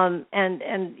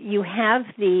 and you have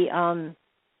the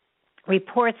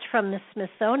reports from the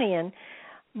Smithsonian,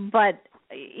 but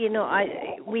I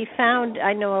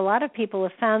know a lot of people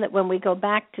have found that when we go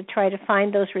back to try to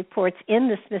find those reports in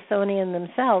the Smithsonian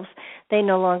themselves, they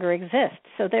no longer exist.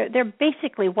 So they're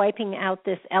basically wiping out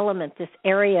this element, this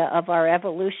area of our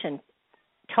evolution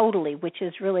totally, which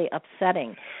is really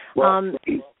upsetting. Well,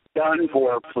 done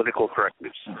for political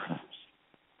correctness.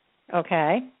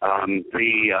 Okay.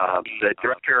 The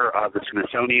director of the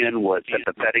Smithsonian was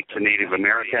sympathetic to Native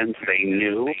Americans. They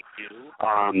knew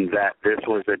that this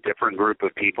was a different group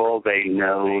of people. They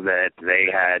know that they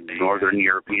had Northern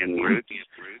European roots.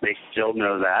 They still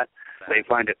know that. They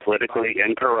find it politically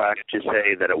incorrect to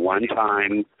say that at one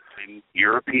time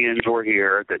Europeans were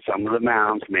here, that some of the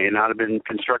mounds may not have been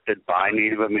constructed by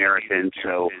Native Americans,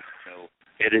 so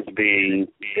it is being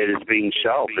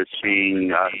shelved. It's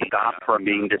being stopped from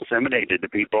being disseminated to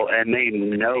people, and they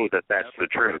know that that's the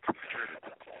truth.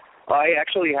 I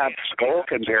actually have skull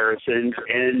comparisons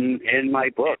in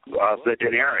my book of the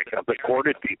generic, of the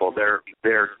corded people. They're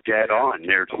dead on.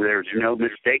 There's no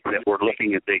mistake that we're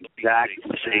looking at the exact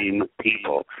same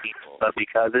people. But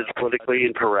because it's politically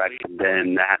incorrect,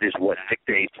 then that is what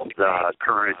dictates the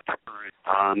current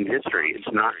history.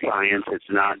 It's not science. It's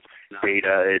not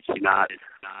data. It's not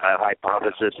a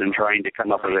hypothesis and trying to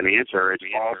come up with an answer. It's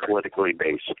all politically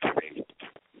based.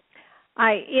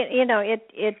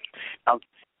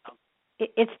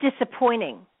 It's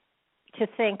disappointing to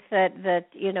think that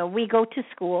we go to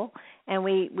school and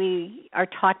we are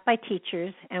taught by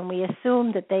teachers, and we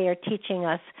assume that they are teaching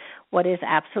us what is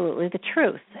absolutely the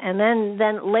truth, and then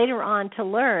later on to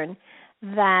learn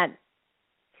that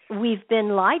we've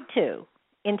been lied to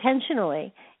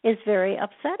intentionally is very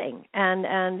upsetting. And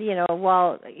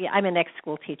while I'm an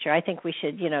ex-school teacher, I think we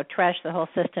should trash the whole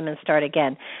system and start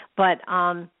again. But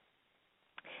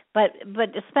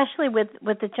especially with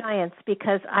the Giants,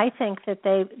 because I think that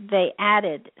they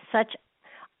added such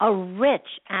a rich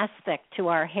aspect to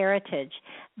our heritage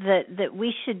that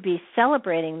we should be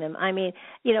celebrating them. I mean,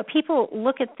 people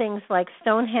look at things like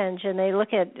Stonehenge and they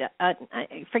look at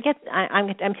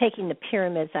I'm taking the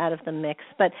pyramids out of the mix,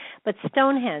 but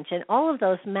Stonehenge and all of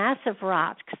those massive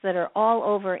rocks that are all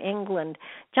over England,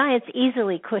 giants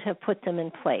easily could have put them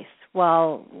in place.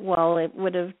 While it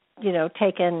would have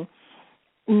taken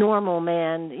normal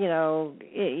man,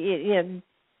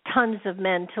 tons of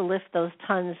men to lift those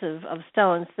tons of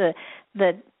stones. The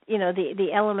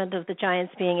element of the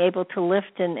giants being able to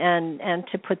lift and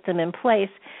to put them in place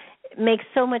makes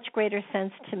so much greater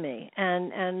sense to me.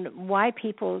 And why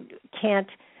people can't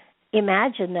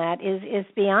imagine that is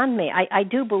beyond me. I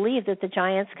do believe that the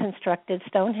giants constructed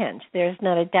Stonehenge. There's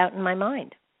not a doubt in my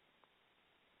mind.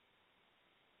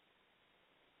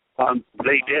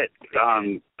 They did.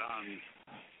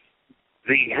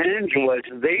 The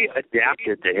henge they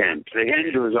adapted the henge. The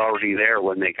henge was already there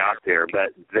when they got there,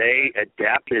 but they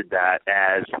adapted that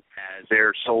as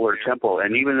their solar temple.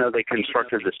 And even though they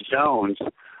constructed the stones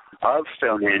of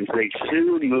Stonehenge, they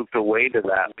soon moved away from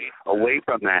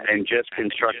that, and just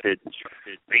constructed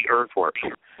the earthwork.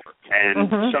 And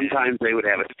sometimes they would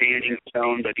have a standing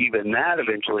stone, but even that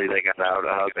eventually they got out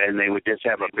of, and they would just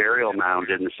have a burial mound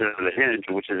in the center of the henge,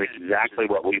 which is exactly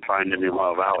what we find in the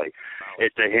Ohio Valley.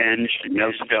 It's a henge,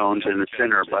 no stones in the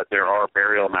center, but there are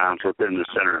burial mounds within the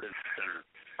center.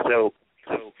 So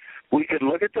we could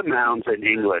look at the mounds in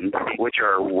England, which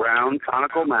are round,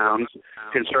 conical mounds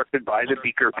constructed by the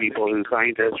Beaker people, who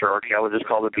scientists or archaeologists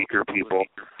call the Beaker people.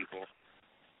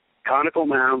 Conical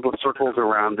mounds with circles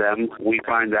around them, we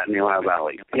find that in the Ohio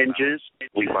Valley. Hinges,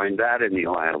 we find that in the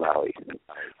Ohio Valley.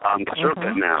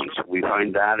 Serpent mounds, we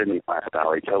find that in the Ohio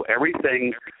Valley. So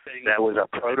everything that was a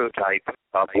prototype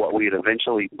of what we'd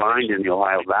eventually find in the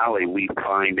Ohio Valley, we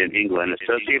find in England,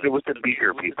 associated with the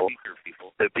Beaker people.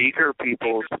 The Beaker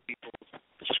people's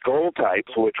skull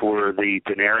types, which were the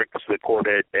Generics, the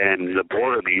Chordate, and the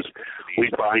Boromese, we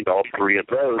find all three of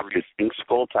those distinct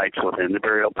skull types within the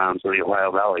burial mounds of the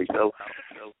Ohio Valley. So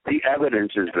the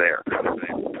evidence is there.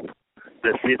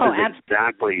 This is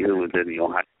exactly who was in the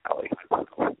Ohio Valley.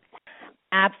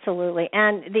 Absolutely.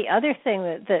 And the other thing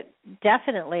that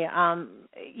definitely,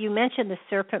 you mentioned the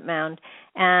Serpent Mound,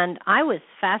 and I was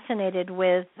fascinated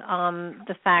with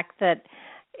the fact that,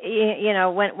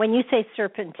 when you say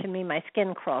serpent, to me, my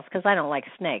skin crawls because I don't like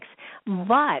snakes.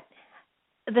 But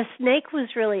the snake was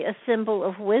really a symbol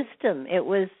of wisdom. It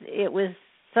was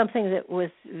something that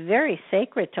was very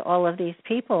sacred to all of these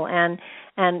people. And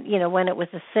when it was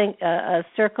a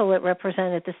circle, it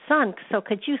represented the sun. So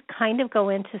could you kind of go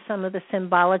into some of the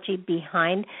symbology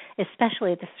behind,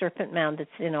 especially the Serpent Mound that's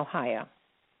in Ohio?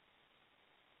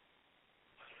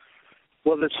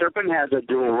 Well, the serpent has a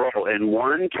dual role. In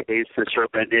one case, the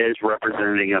serpent is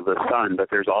representative of the sun, but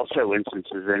there's also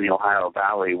instances in the Ohio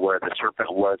Valley where the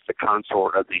serpent was the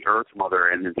consort of the Earth Mother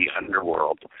in the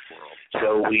underworld.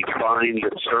 So we find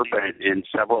the serpent in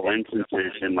several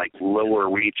instances in lower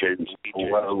regions,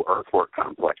 below earthwork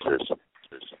complexes.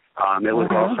 It was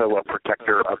also a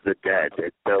protector of the dead.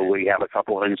 So we have a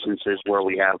couple instances where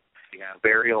we have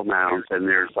burial mounds and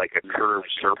there's a curved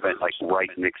serpent right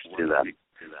next to them.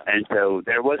 And so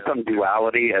there was some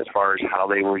duality as far as how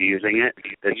they were using it.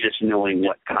 It's just knowing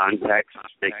what context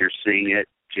that you're seeing it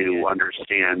to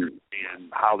understand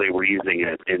how they were using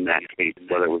it in that case,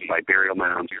 whether it was by burial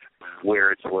mounds,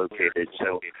 where it's located.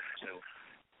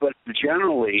 But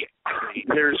generally,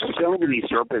 there's so many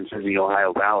serpents in the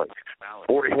Ohio Valley.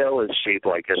 Fort Hill is shaped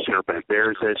like a serpent.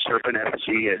 There's a serpent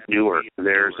effigy at Newark.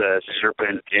 There's a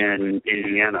serpent in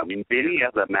Indiana. Many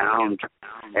of the mounds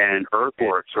and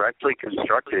earthworks are actually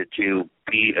constructed to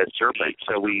be a serpent.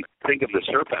 So we think of the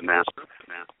serpent mound,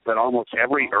 but almost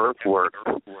every earthwork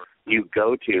you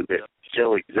go to that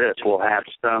still exists will have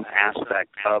some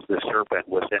aspect of the serpent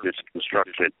within its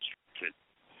construction.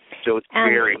 So it's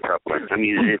very prevalent.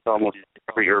 It's almost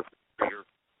every earth.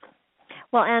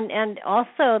 Well, and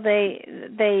also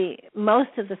they most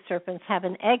of the serpents have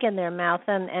an egg in their mouth,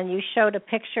 and you showed a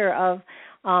picture of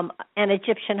an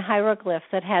Egyptian hieroglyph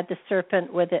that had the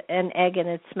serpent with an egg in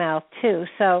its mouth too.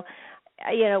 So,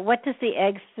 what does the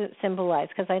egg symbolize?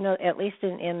 Because I know at least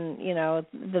in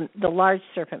the large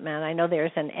serpent mound, I know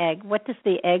there's an egg. What does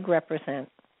the egg represent?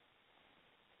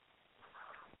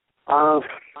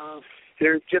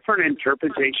 There's different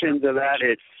interpretations of that.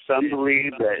 Some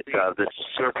believe that the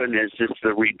serpent is just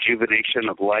the rejuvenation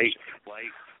of life.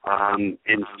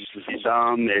 In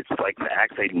some, it's like the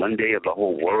Acte Monday of the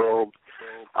whole world.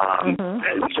 And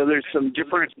so there's some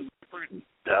different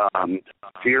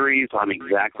theories on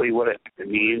exactly what it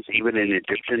means. Even in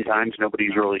Egyptian times,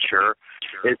 nobody's really sure.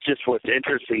 It's just what's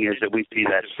interesting is that we see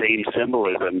that same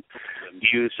symbolism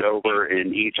used over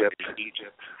in Egypt.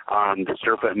 The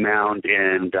serpent mound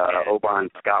in Oban,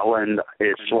 Scotland,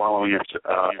 is swallowing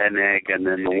an egg, and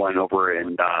then the one over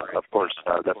in, of course,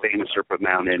 the famous serpent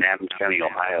mound in Adams County,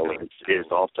 Ohio, is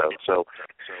also. So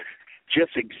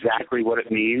just exactly what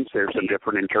it means, there's some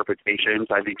different interpretations.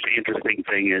 I think the interesting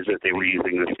thing is that they were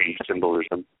using the same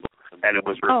symbolism, and it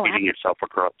was repeating itself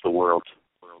across the world.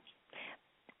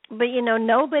 But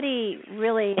nobody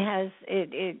really has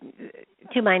it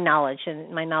to my knowledge,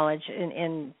 and my knowledge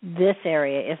in this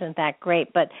area isn't that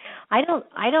great. But I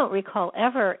don't recall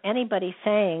ever anybody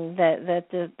saying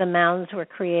that the mounds were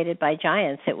created by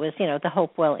giants. It was the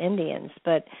Hopewell Indians,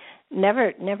 but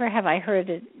never have I heard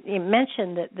it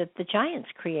mentioned that the giants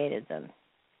created them.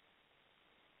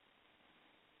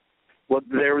 Well,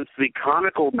 there was the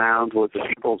conical mounds with the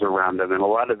steeples around them, and a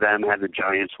lot of them had the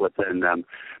giants within them.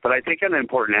 But I think an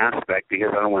important aspect, because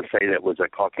I don't want to say that it was a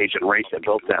Caucasian race that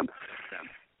built them,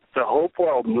 the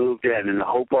Hopewell moved in, and the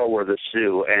Hopewell were the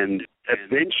Sioux, and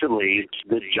eventually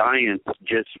the giants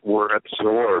just were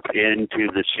absorbed into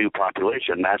the Sioux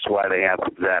population. That's why they have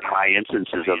that high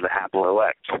instances of the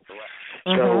haplo-X.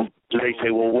 So they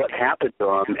say, well, what happened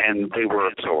to them? And they were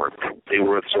absorbed. They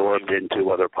were absorbed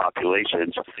into other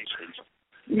populations.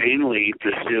 Mainly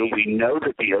the Sioux. We know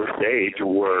that the Osage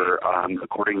were,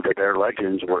 according to their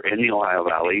legends, were in the Ohio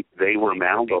Valley. They were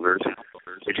mound builders.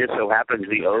 It just so happens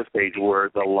the Osage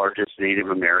were the largest Native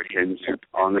Americans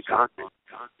on the continent.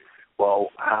 Well,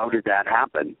 how did that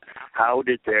happen? How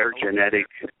did their genetic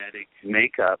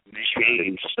makeup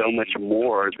change so much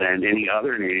more than any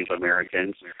other Native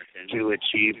Americans to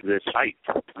achieve this height?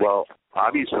 Well,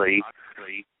 obviously,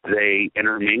 they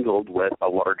intermingled with a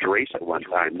large race at one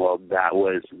time. Well, that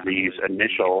was these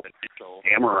initial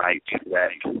Amorites that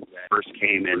first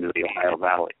came into the Ohio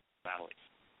Valley.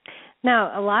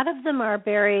 Now, a lot of them are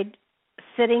buried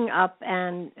sitting up,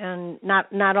 and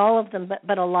not all of them,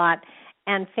 but a lot,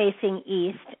 and facing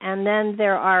east. And then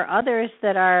there are others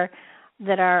that are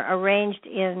arranged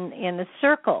in a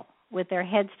circle with their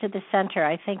heads to the center.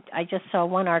 I think I just saw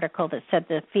one article that said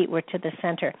the feet were to the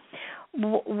center.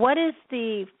 What is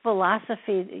the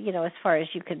philosophy, as far as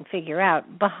you can figure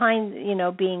out, behind,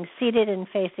 being seated and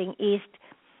facing east,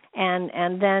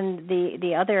 and then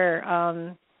the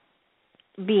other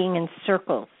being in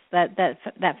circles? That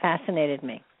fascinated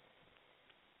me.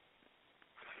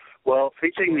 Well,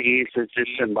 facing the east is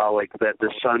just symbolic that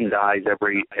the sun dies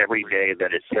every day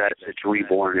that it sets. It's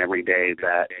reborn every day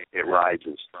that it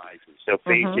rises. So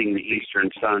facing the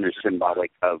eastern sun is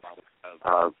symbolic of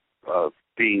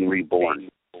being reborn.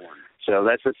 So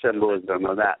that's the symbolism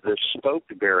of that. The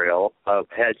spoked burial of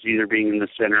heads either being in the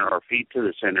center or feet to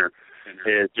the center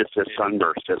is just a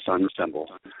sunburst, a sun symbol.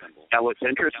 Now, what's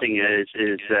interesting is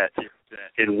that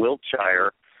in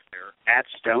Wiltshire, at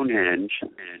Stonehenge,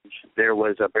 there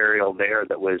was a burial there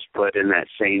that was put in that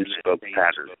same spoke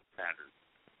pattern.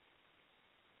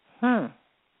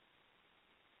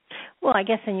 Well, I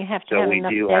guess then you have to have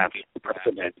enough. So we do have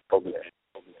precedent over there.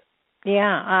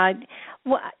 Yeah.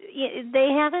 They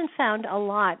haven't found a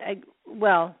lot.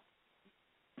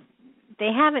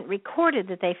 They haven't recorded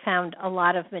that they found a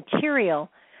lot of material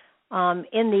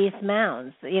in these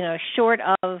mounds, short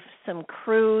of some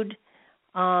crude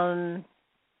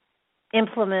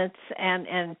implements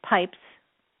and pipes,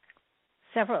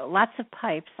 lots of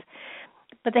pipes,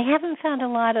 but they haven't found a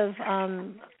lot of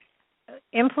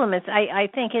implements. I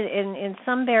think in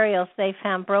some burials they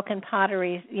found broken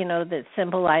pottery, that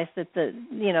symbolized that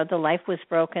the life was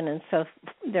broken, and so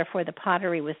therefore the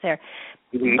pottery was there.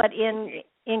 But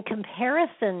in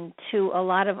comparison to a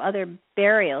lot of other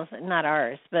burials, not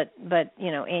ours, but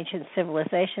ancient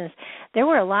civilizations, there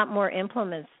were a lot more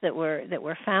implements that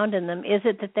were found in them. Is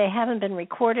it that they haven't been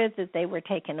recorded, that they were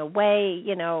taken away?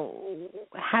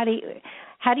 How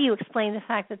do you explain the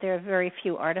fact that there are very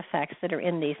few artifacts that are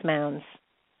in these mounds?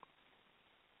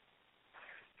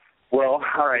 Well,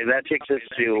 all right, that takes us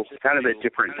to kind of a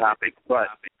different topic, but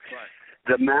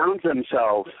the mounds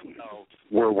themselves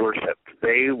were worshipped.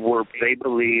 They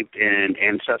believed in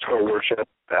ancestral worship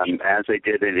as they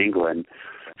did in England,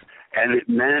 and it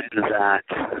meant that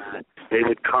they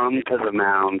would come to the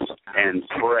mounds and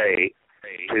pray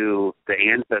to the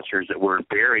ancestors that were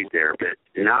buried there, but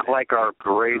not like our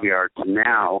graveyards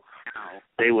now.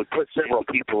 They would put several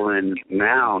people in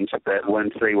mounds, but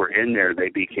once they were in there, they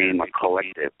became a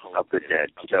collective of the dead.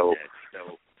 So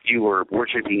you were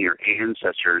worshiping your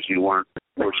ancestors. You weren't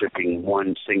worshiping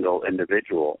one single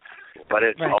individual. But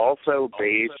it's also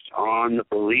based on the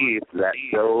belief that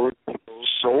those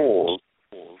souls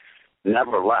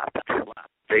never left.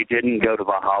 They didn't go to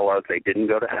Valhalla. They didn't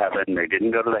go to heaven. They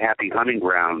didn't go to the happy hunting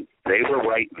ground. They were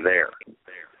right there.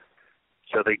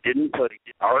 So they didn't put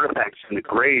artifacts in the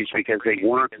graves because they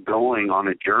weren't going on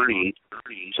a journey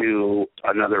to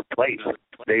another place.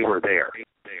 They were there,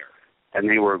 and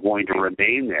they were going to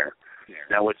remain there.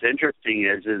 Now, what's interesting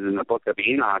is in the book of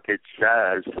Enoch, it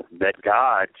says that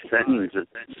God sentenced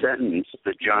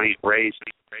the giant race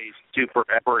to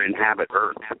forever inhabit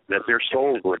Earth, that their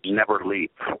souls would never leave.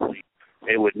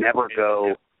 It would never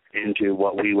go into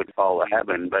what we would call a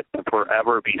heaven, but to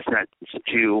forever be sentenced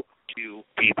to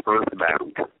be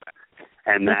earthbound.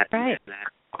 And that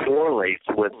correlates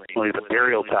with only the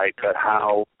burial type, but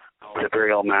how the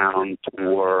burial mounds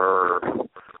were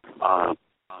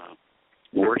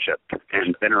worshipped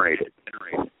and venerated.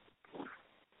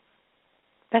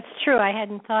 That's true. I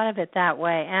hadn't thought of it that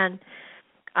way. And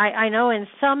I know in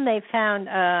some they found,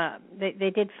 they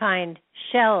did find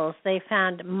shells. They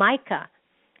found mica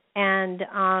and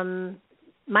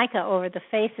mica over the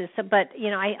faces. So, but,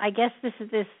 I guess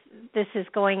this is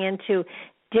going into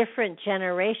different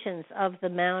generations of the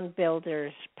mound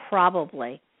builders,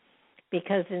 probably.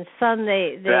 Because in some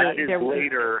that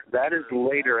is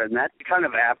later, and that's kind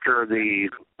of after the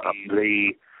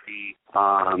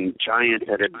giants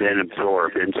that had been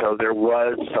absorbed, and so there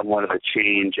was somewhat of a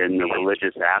change in the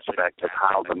religious aspect of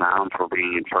how the mounds were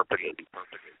being interpreted.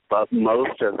 But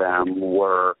most of them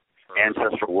were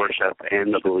ancestral worship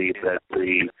and the belief that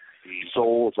the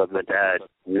souls of the dead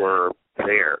were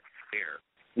there.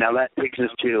 Now that takes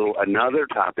us to another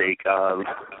topic of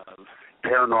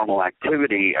paranormal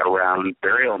activity around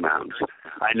burial mounds.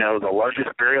 I know the largest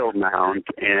burial mound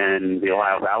in the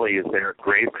Ohio Valley is there at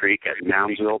Grave Creek at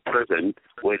Moundsville Prison,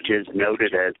 which is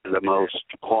noted as the most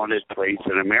haunted place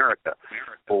in America.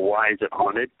 Well, why is it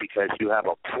haunted? Because you have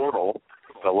a portal,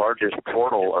 the largest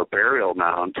portal or burial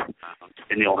mound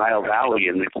in the Ohio Valley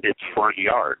in its front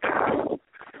yard.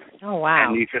 Oh, wow.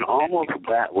 And you can almost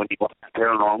bet when you watch a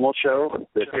paranormal show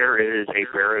that there is a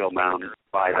burial mound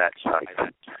by that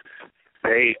site.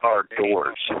 They are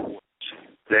doors.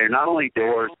 They're not only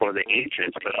doors for the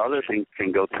ancients, but other things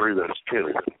can go through those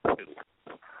too. Okay.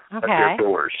 But they're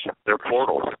doors. They're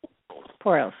portals.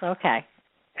 Portals, okay.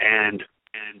 And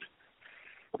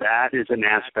that is an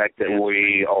aspect that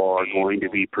we are going to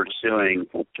be pursuing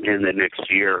in the next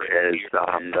year as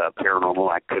the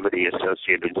paranormal activity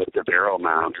associated with the burial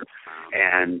mound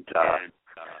and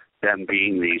them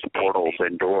being these portals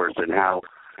and doors, and how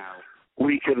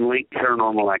we can link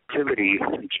paranormal activity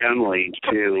generally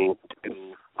to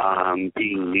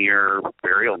being near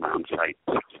burial mound sites.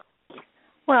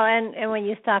 Well, and when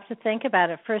you stop to think about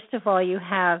it, first of all, you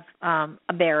have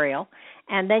a burial,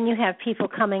 and then you have people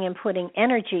coming and putting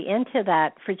energy into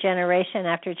that for generation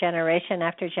after generation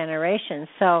after generation.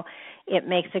 So it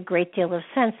makes a great deal of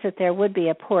sense that there would be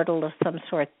a portal of some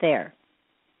sort there.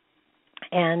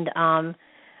 And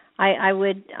I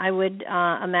would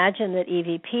imagine that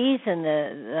EVPs and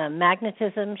the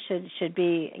magnetism should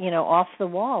be off the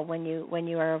wall when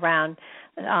you are around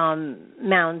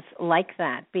mounds like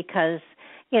that, because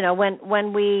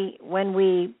when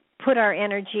we put our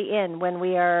energy in, when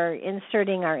we are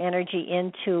inserting our energy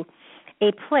into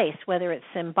a place, whether it's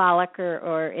symbolic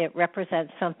or it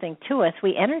represents something to us,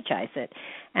 we energize it.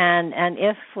 And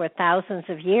if for thousands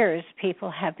of years people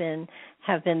have been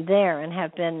there and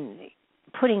have been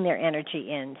putting their energy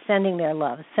in, sending their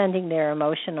love, sending their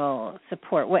emotional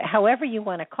support, however you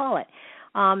want to call it,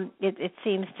 it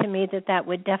seems to me that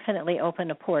would definitely open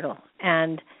a portal.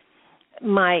 And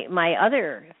my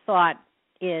other thought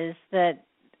is that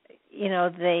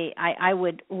I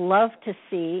would love to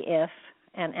see if,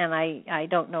 and I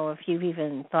don't know if you've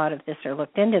even thought of this or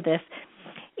looked into this,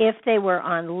 if they were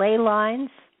on ley lines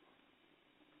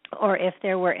or if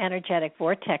there were energetic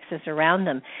vortexes around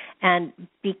them. And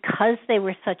because they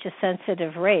were such a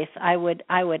sensitive race, I would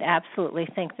absolutely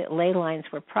think that ley lines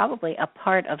were probably a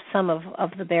part of some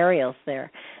of the burials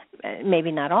there.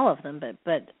 Maybe not all of them,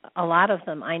 but a lot of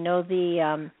them. I know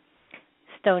the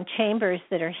stone chambers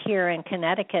that are here in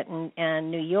Connecticut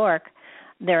and New York,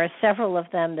 there are several of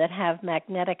them that have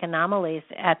magnetic anomalies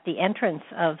at the entrance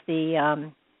of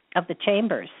the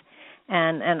chambers.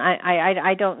 And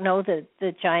I don't know that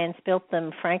the giants built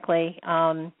them, frankly.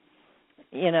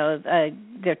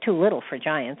 They're too little for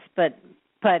giants, but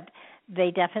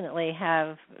they definitely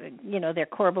have, they're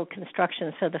corbelled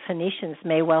constructions, so the Phoenicians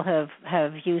may well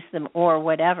have used them or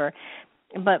whatever.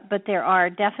 but there are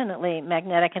definitely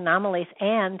magnetic anomalies,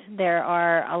 and there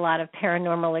are a lot of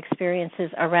paranormal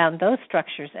experiences around those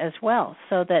structures as well.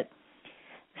 So that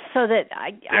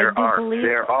I do believe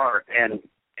there are, and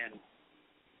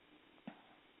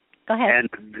go ahead.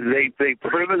 And they've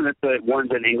proven that the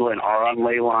ones in England are on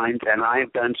ley lines, and I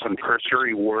have done some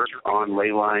cursory work on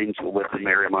ley lines with the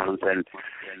Mariamounts, and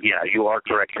yeah, you are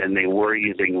correct, and they were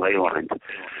using ley lines.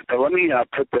 But let me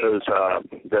put those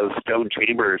stone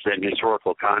chambers in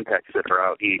historical context that are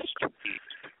out east.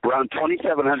 Around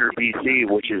 2700 BC,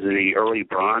 which is the early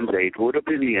Bronze Age, would have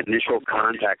been the initial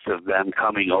contacts of them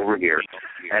coming over here.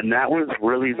 And that was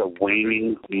really the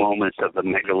waning moments of the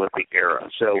megalithic era.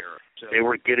 So they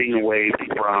were getting away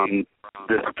from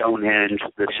the Stonehenge,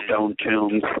 the stone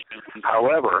tombs.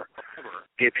 However,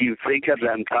 if you think of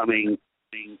them coming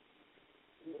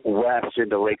west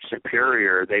into Lake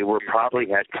Superior, they were probably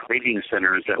had trading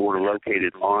centers that were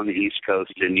located on the East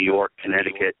Coast in New York,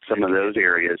 Connecticut, some of those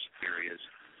areas.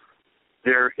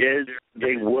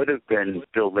 They would have been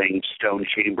building stone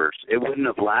chambers. It wouldn't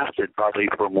have lasted probably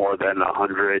for more than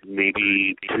 100,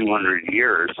 maybe 200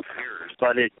 years,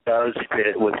 but it does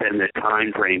fit within the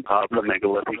time frame of the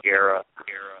megalithic era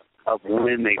of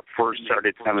when they first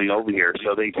started coming over here,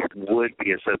 so they would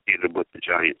be associated with the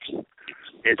giants.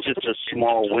 It's just a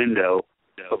small window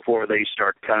before they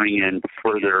start coming in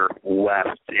further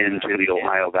west into the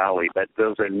Ohio Valley. But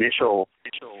those initial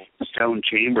stone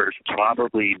chambers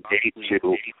probably date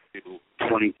to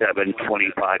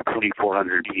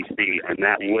 2400 BC, and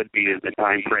that would be the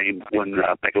time frame when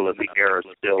the megalithic era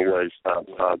still was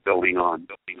going on.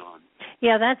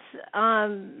 Yeah, that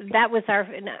was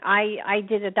I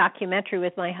did a documentary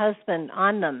with my husband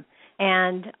on them,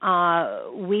 and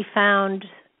we found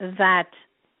that.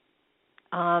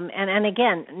 And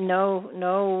again,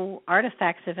 no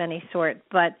artifacts of any sort,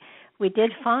 but we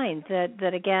did find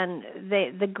that again,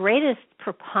 the greatest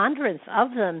preponderance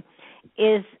of them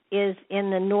is in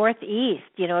the northeast.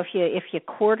 You know, if you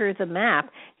quarter the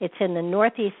map, it's in the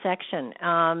northeast section.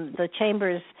 The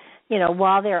chambers, you know,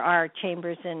 while there are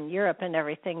chambers in Europe and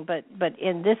everything, but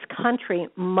in this country,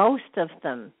 most of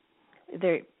them,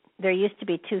 there used to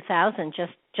be 2,000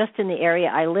 just in the area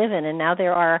I live in, and now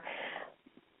there are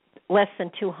less than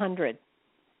 200.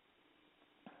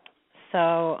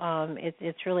 So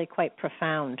it's really quite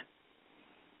profound.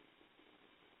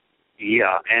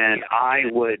 Yeah, and I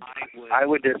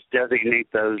would just designate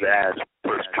those as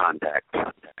first contact.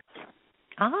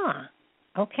 Ah,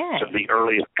 okay. So the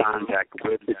earliest contact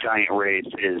with the giant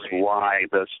race is why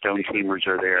those stone chambers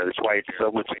are there. That's why it's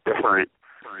so much different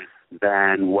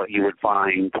than what you would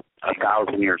find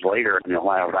 1,000 years later in the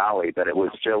Ohio Valley, but it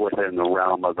was still within the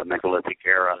realm of the megalithic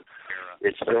era.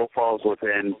 It still falls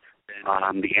within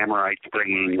the Amorites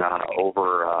bringing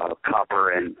over copper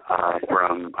and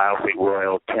from Isle St.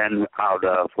 Royal, 10 out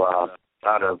of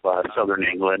southern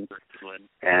England,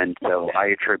 and so I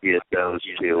attribute those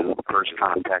to first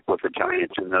contact with the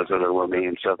giants, and those are the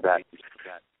remains of that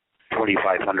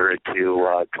 2500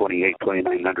 to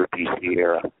 2900 BC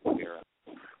era.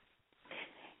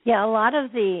 Yeah, a lot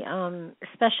of the,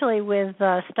 especially with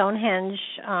Stonehenge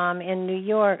in New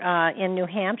York, in New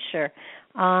Hampshire,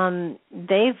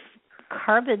 they've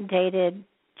carbon dated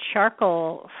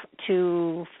charcoal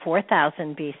to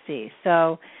 4000 BC.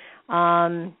 So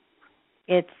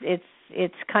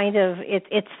it's kind of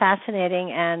it's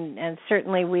fascinating, and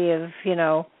certainly we have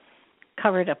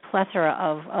covered a plethora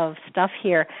of stuff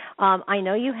here. I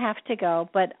know you have to go,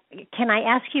 but can I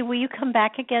ask you, will you come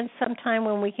back again sometime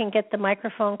when we can get the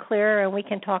microphone clearer and we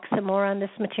can talk some more on this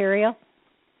material?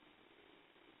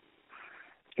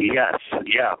 Yes,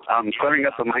 yeah. Clearing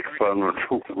up the microphone would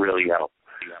really help.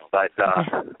 But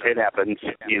it happens,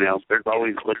 there's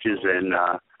always glitches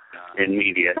in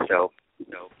media, so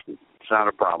it's not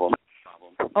a problem.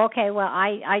 Okay, well,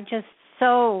 I just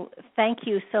thank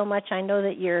you so much. I know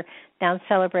that you're down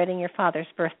celebrating your father's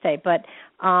birthday, but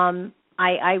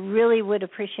I really would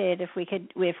appreciate it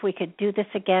if we could do this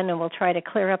again, and we'll try to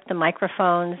clear up the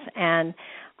microphones. And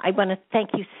I want to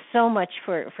thank you so much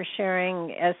for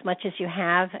sharing as much as you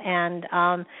have, and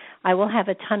I will have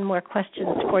a ton more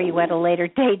questions for you at a later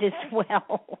date as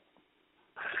well.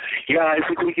 Yeah, I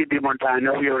think we could do more time. I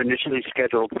know you were initially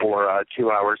scheduled for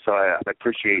 2 hours, so I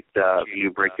appreciate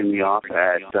you breaking me off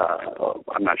at,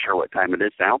 I'm not sure what time it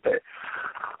is now, but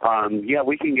yeah,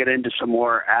 we can get into some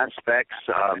more aspects.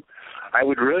 I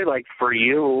would really like for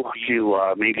you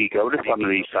to maybe go to some of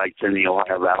these sites in the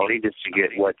Ohio Valley just to get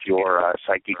what your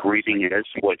psychic reading is,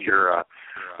 what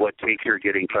take you're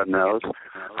getting from those.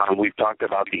 We've talked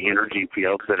about the energy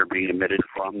fields that are being emitted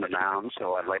from the mound,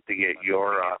 so I'd like to get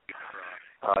your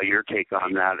your take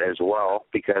on that as well,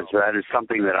 because that is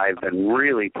something that I've been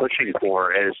really pushing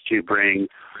for, is to bring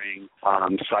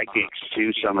psychics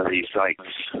to some of these sites.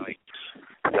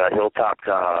 The hilltop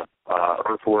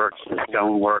earthworks, the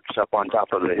stoneworks up on top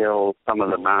of the hill, some of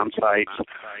the mound sites,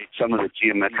 some of the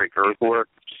geometric earthwork,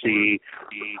 see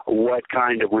what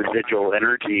kind of residual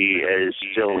energy is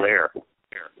still there.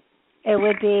 It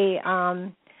would be,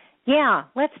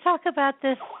 let's talk about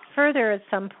this further at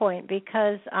some point,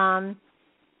 because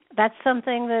that's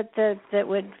something that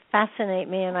would fascinate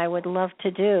me and I would love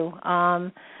to do.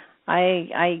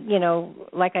 I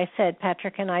like I said,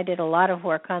 Patrick and I did a lot of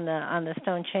work on the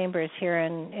stone chambers here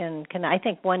in I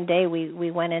think one day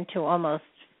we went into almost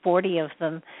 40 of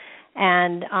them,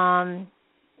 and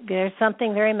there's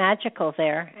something very magical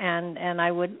there, and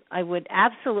I would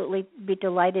absolutely be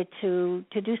delighted to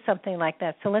do something like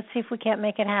that. So let's see if we can't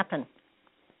make it happen.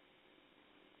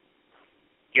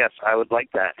 Yes, I would like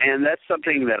that. And that's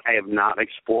something that I have not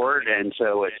explored, and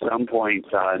so at some point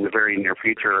in the very near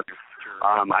future,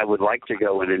 I would like to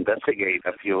go and investigate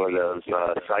a few of those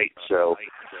sites. So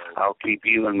I'll keep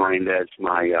you in mind as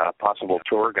my possible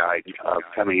tour guide of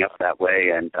coming up that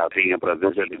way and being able to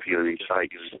visit a few of these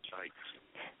sites.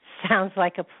 Sounds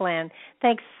like a plan.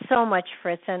 Thanks so much,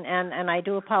 Fritz, and I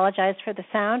do apologize for the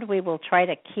sound. We will try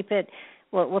to keep it.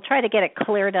 We'll try to get it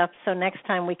cleared up so next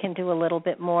time we can do a little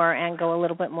bit more and go a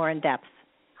little bit more in depth.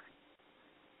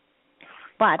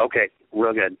 But okay,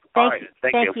 real good. Thank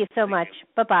you. you so much.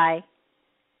 Bye-bye.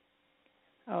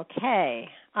 Okay.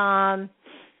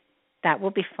 That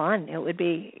will be fun. It would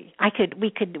be.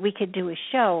 We could do a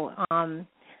show,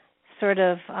 sort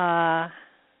of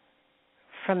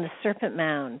from the Serpent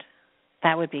Mound.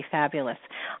 That would be fabulous.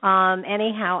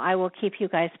 Anyhow, I will keep you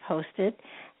guys posted,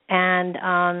 and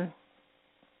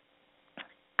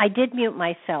I did mute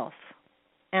myself,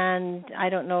 and I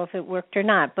don't know if it worked or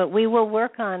not, but we will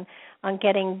work on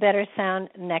getting better sound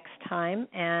next time,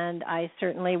 and I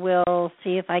certainly will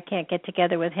see if I can't get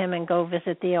together with him and go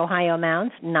visit the Ohio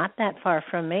Mounds, not that far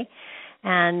from me,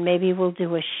 and maybe we'll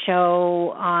do a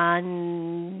show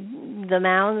on the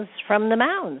mounds from the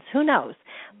mounds. Who knows?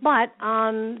 But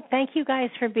thank you guys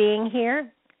for being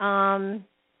here.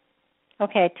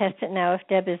 Okay, test it now if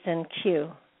Deb is in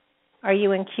queue. Are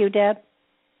you in queue, Deb?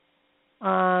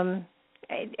 Am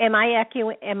I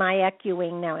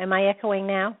echoing now? Am I echoing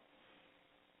now?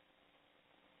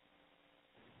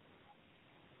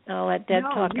 I'll let Deb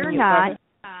talk. No, you're not.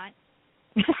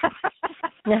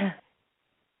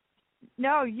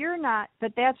 No, you're not,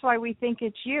 but that's why we think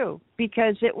it's you,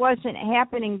 because it wasn't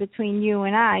happening between you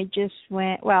and I. It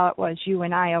was you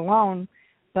and I alone,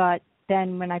 but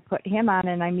then when I put him on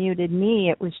and I muted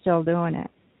me, it was still doing it.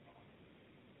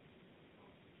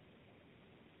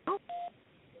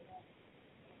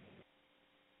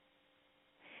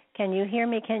 Can you hear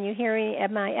me?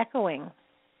 Am I echoing?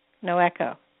 No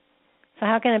echo. So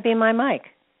how can it be my mic?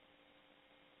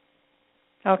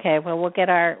 Okay, well we'll get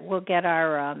our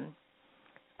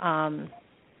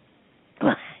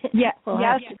yes,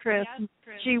 Chris.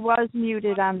 She was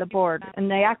muted on the board, and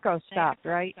the echo stopped,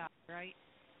 right?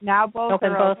 Now both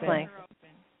are open.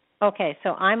 Both. Okay,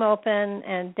 so I'm open,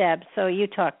 and Deb. So you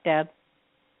talk, Deb.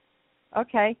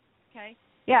 Okay.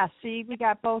 Yeah. See, we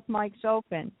got both mics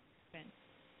open.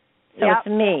 So it's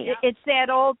me. It's that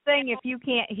old thing. If you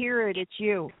can't hear it, it's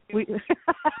you.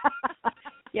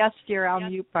 Yes, dear. I'll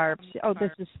mute Barb. Oh,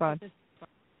 this is fun.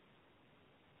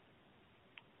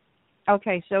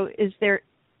 Okay, so is there?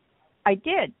 I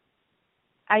did.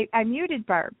 I muted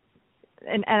Barb,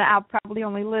 and I'll probably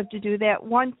only live to do that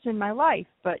once in my life.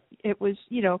 But it was,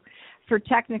 for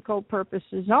technical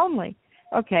purposes only.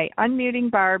 Okay,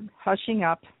 unmuting Barb, hushing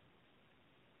up.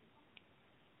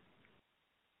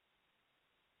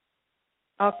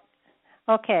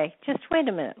 Okay, just wait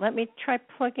a minute. Let me try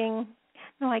plugging.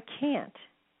 No, I can't.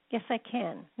 Yes, I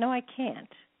can. No, I can't.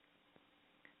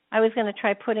 I was going to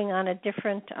try putting on a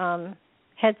different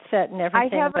headset and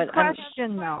everything. I have a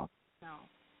question, though.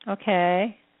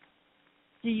 Okay.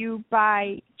 Do you,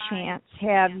 by chance,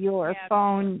 have your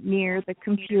phone near the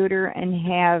computer and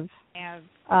have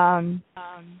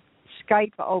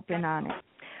Skype open on it?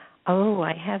 Oh,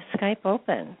 I have Skype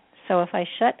open. So if I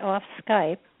shut off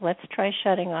Skype, let's try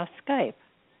shutting off Skype.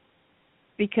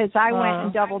 Because I went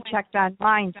and double-checked on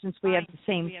mine since we have the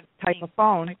same type of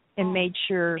phone and made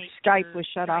sure Skype was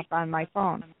shut off on my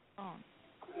phone.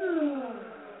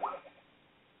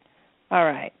 All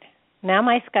right. Now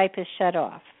my Skype is shut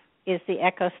off. Is the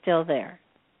echo still there?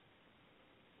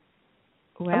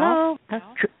 Well, hello?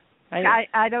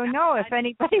 I don't know if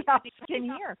anybody else can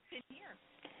hear.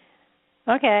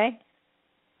 Okay.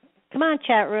 Come on,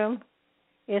 chat room.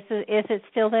 Is it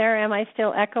still there? Am I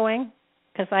still echoing?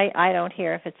 Because I don't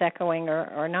hear if it's echoing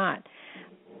or not.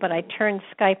 But I turned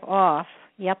Skype off.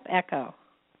 Yep, echo.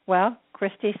 Well,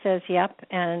 Christy says yep,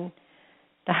 and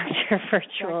Dr.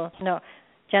 Virtual, no.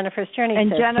 Jennifer's Journey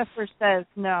and says. And Jennifer says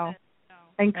no.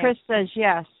 And Chris says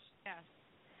yes.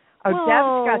 Oh, Whoa.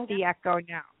 Deb's got the echo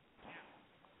now.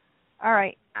 All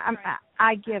right,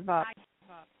 I give up.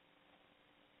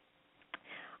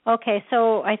 Okay,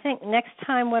 so I think next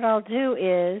time what I'll do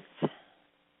is,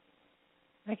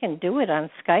 I can do it on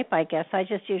Skype, I guess. I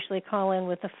just usually call in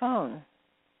with the phone.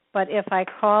 But if I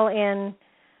call in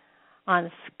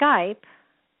on Skype,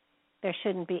 there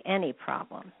shouldn't be any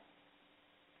problem.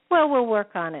 Well, we'll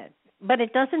work on it. But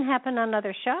it doesn't happen on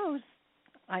other shows,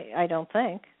 I don't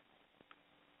think.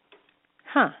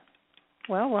 Huh.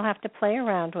 Well, we'll have to play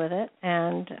around with it,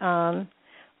 and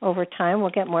over time we'll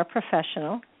get more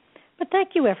professional. But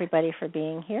thank you, everybody, for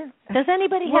being here. Does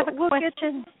anybody have a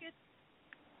question?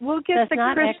 We'll get the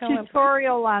Chris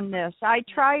tutorial on this. I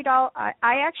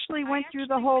actually went through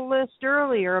the whole list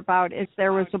earlier about if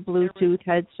there was a Bluetooth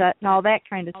headset and all that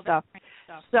kind of stuff.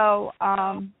 So,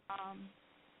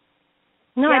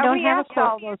 no, I don't have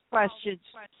all those questions.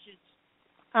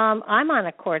 I'm on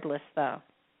a cordless, though.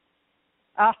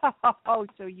 Oh,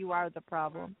 so you are the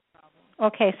problem.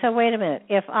 Okay, so wait a minute.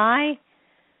 If I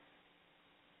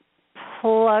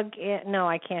plug in, no,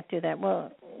 I can't do that.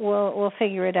 We'll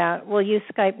figure it out. We'll use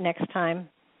Skype next time,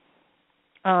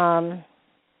 and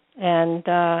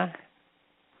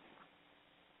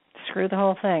screw the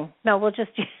whole thing. No, we'll use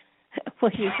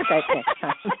Skype next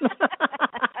time.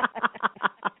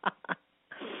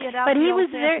 Get out but the he was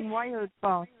very wired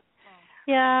phone.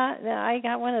 Yeah, I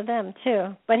got one of them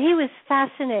too. But he was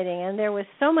fascinating, and there was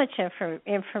so much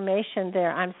information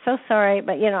there. I'm so sorry,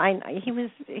 but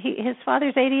his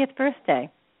father's 80th birthday,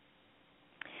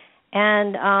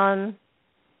 and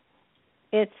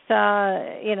it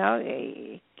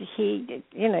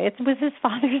was his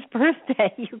father's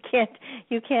birthday.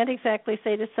 You can't exactly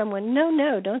say to someone,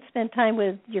 no, don't spend time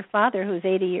with your father who's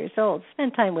 80 years old.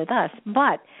 Spend time with us,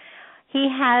 but.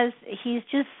 He's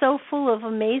just so full of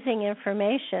amazing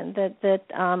information that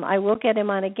I will get him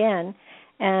on again,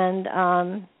 and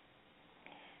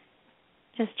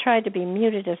just try to be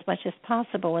muted as much as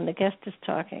possible when the guest is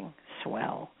talking.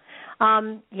 Swell.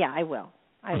 Yeah, I will.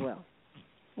 I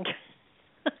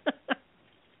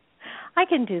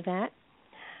can do that.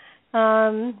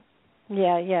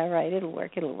 Yeah, right. It'll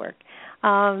work.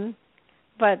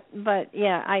 But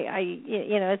yeah,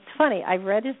 it's funny. I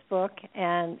read his book,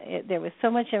 and there was so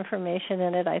much information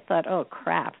in it. I thought, oh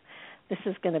crap, this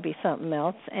is going to be something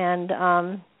else. And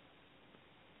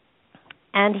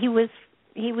he was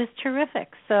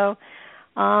terrific. So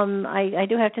I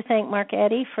do have to thank Mark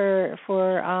Eddy for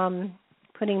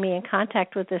putting me in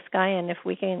contact with this guy. And if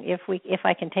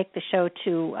I can take the show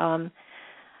to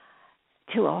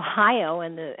Ohio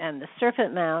and the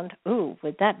Serpent Mound, ooh,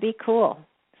 would that be cool?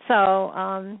 So,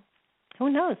 who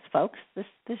knows, folks? This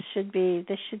should be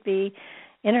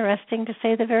interesting to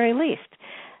say the very least.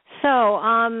 So,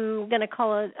 I'm going to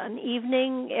call it an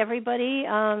evening, everybody.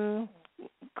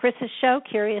 Chris's show,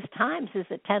 Curious Times, is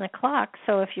at 10:00.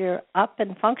 So, if you're up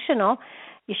and functional,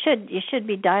 you should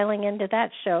be dialing into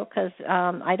that show because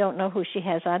I don't know who she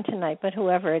has on tonight, but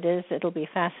whoever it is, it'll be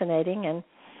fascinating, and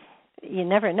you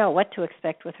never know what to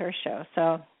expect with her show.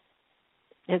 So,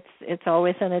 it's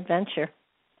always an adventure.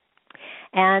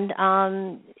 And,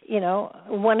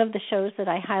 one of the shows that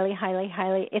I highly,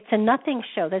 it's a nothing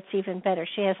show. That's even better.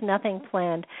 She has nothing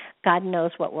planned. God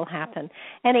knows what will happen.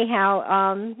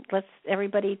 Anyhow, let's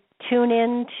everybody tune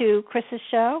in to Chris's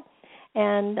show,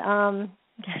 and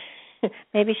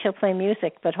maybe she'll play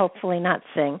music, but hopefully not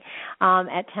sing,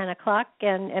 at 10:00.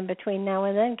 And between now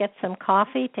and then, get some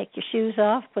coffee, take your shoes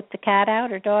off, put the cat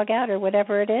out or dog out or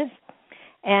whatever it is,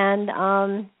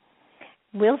 and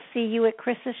we'll see you at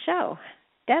Chris's show.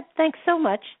 Deb, thanks so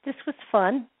much. This was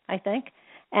fun, I think.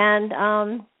 And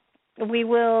we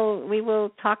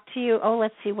will talk to you. Oh,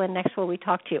 let's see, when next will we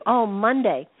talk to you? Oh,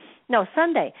 Monday. No,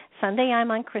 Sunday. Sunday I'm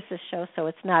on Chris's show, so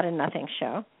it's not a nothing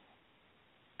show.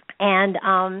 And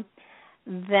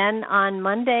then on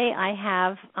Monday I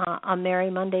have a Merry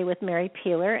Monday with Mary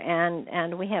Peeler,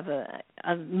 and we have a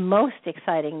most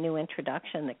exciting new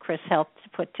introduction that Chris helped to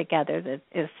put together that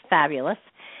is fabulous.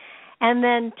 And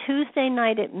then Tuesday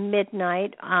night at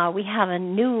midnight, we have a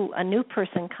new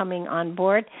person coming on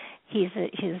board. He's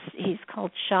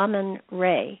called Shaman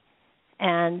Ray,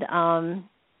 and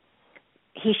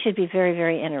he should be very,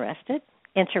 very interesting.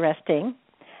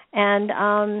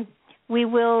 And we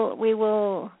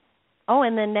will. Oh,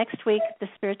 and then next week the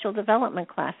spiritual development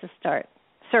classes start.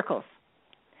 Circles.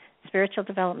 Spiritual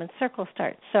Development Circle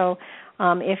starts. So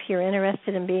if you're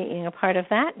interested in being a part of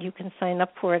that, you can sign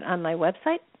up for it on my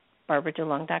website,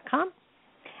 barbaradulong.com.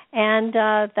 And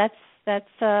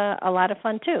that's a lot of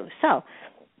fun, too. So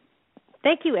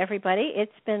thank you, everybody.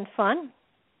 It's been fun.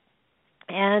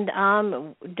 And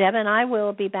Deb and I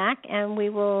will be back, and we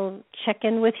will check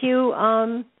in with you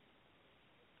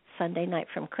Sunday night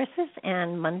from Chris's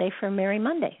and Monday for Merry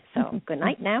Monday. So good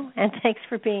night now, and thanks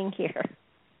for being here.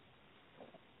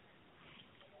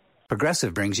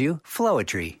 Progressive brings you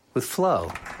Flowetry with Flo.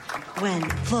 When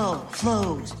Flo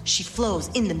flows, she flows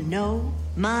in the know.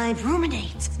 Mind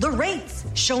ruminates the rates.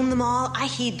 Shown them all, I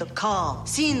heed the call.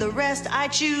 Seeing the rest, I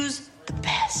choose the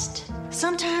best.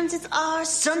 Sometimes it's ours,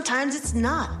 sometimes it's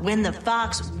not. When the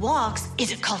fox walks,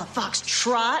 is it called a fox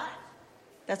trot?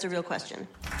 That's a real question.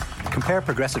 Compare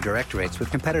Progressive Direct rates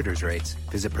with competitors' rates.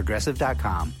 Visit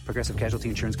Progressive.com. Progressive Casualty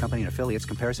Insurance Company and affiliates.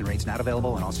 Comparison rates not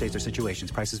available in all states or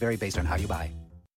situations. Prices vary based on how you buy.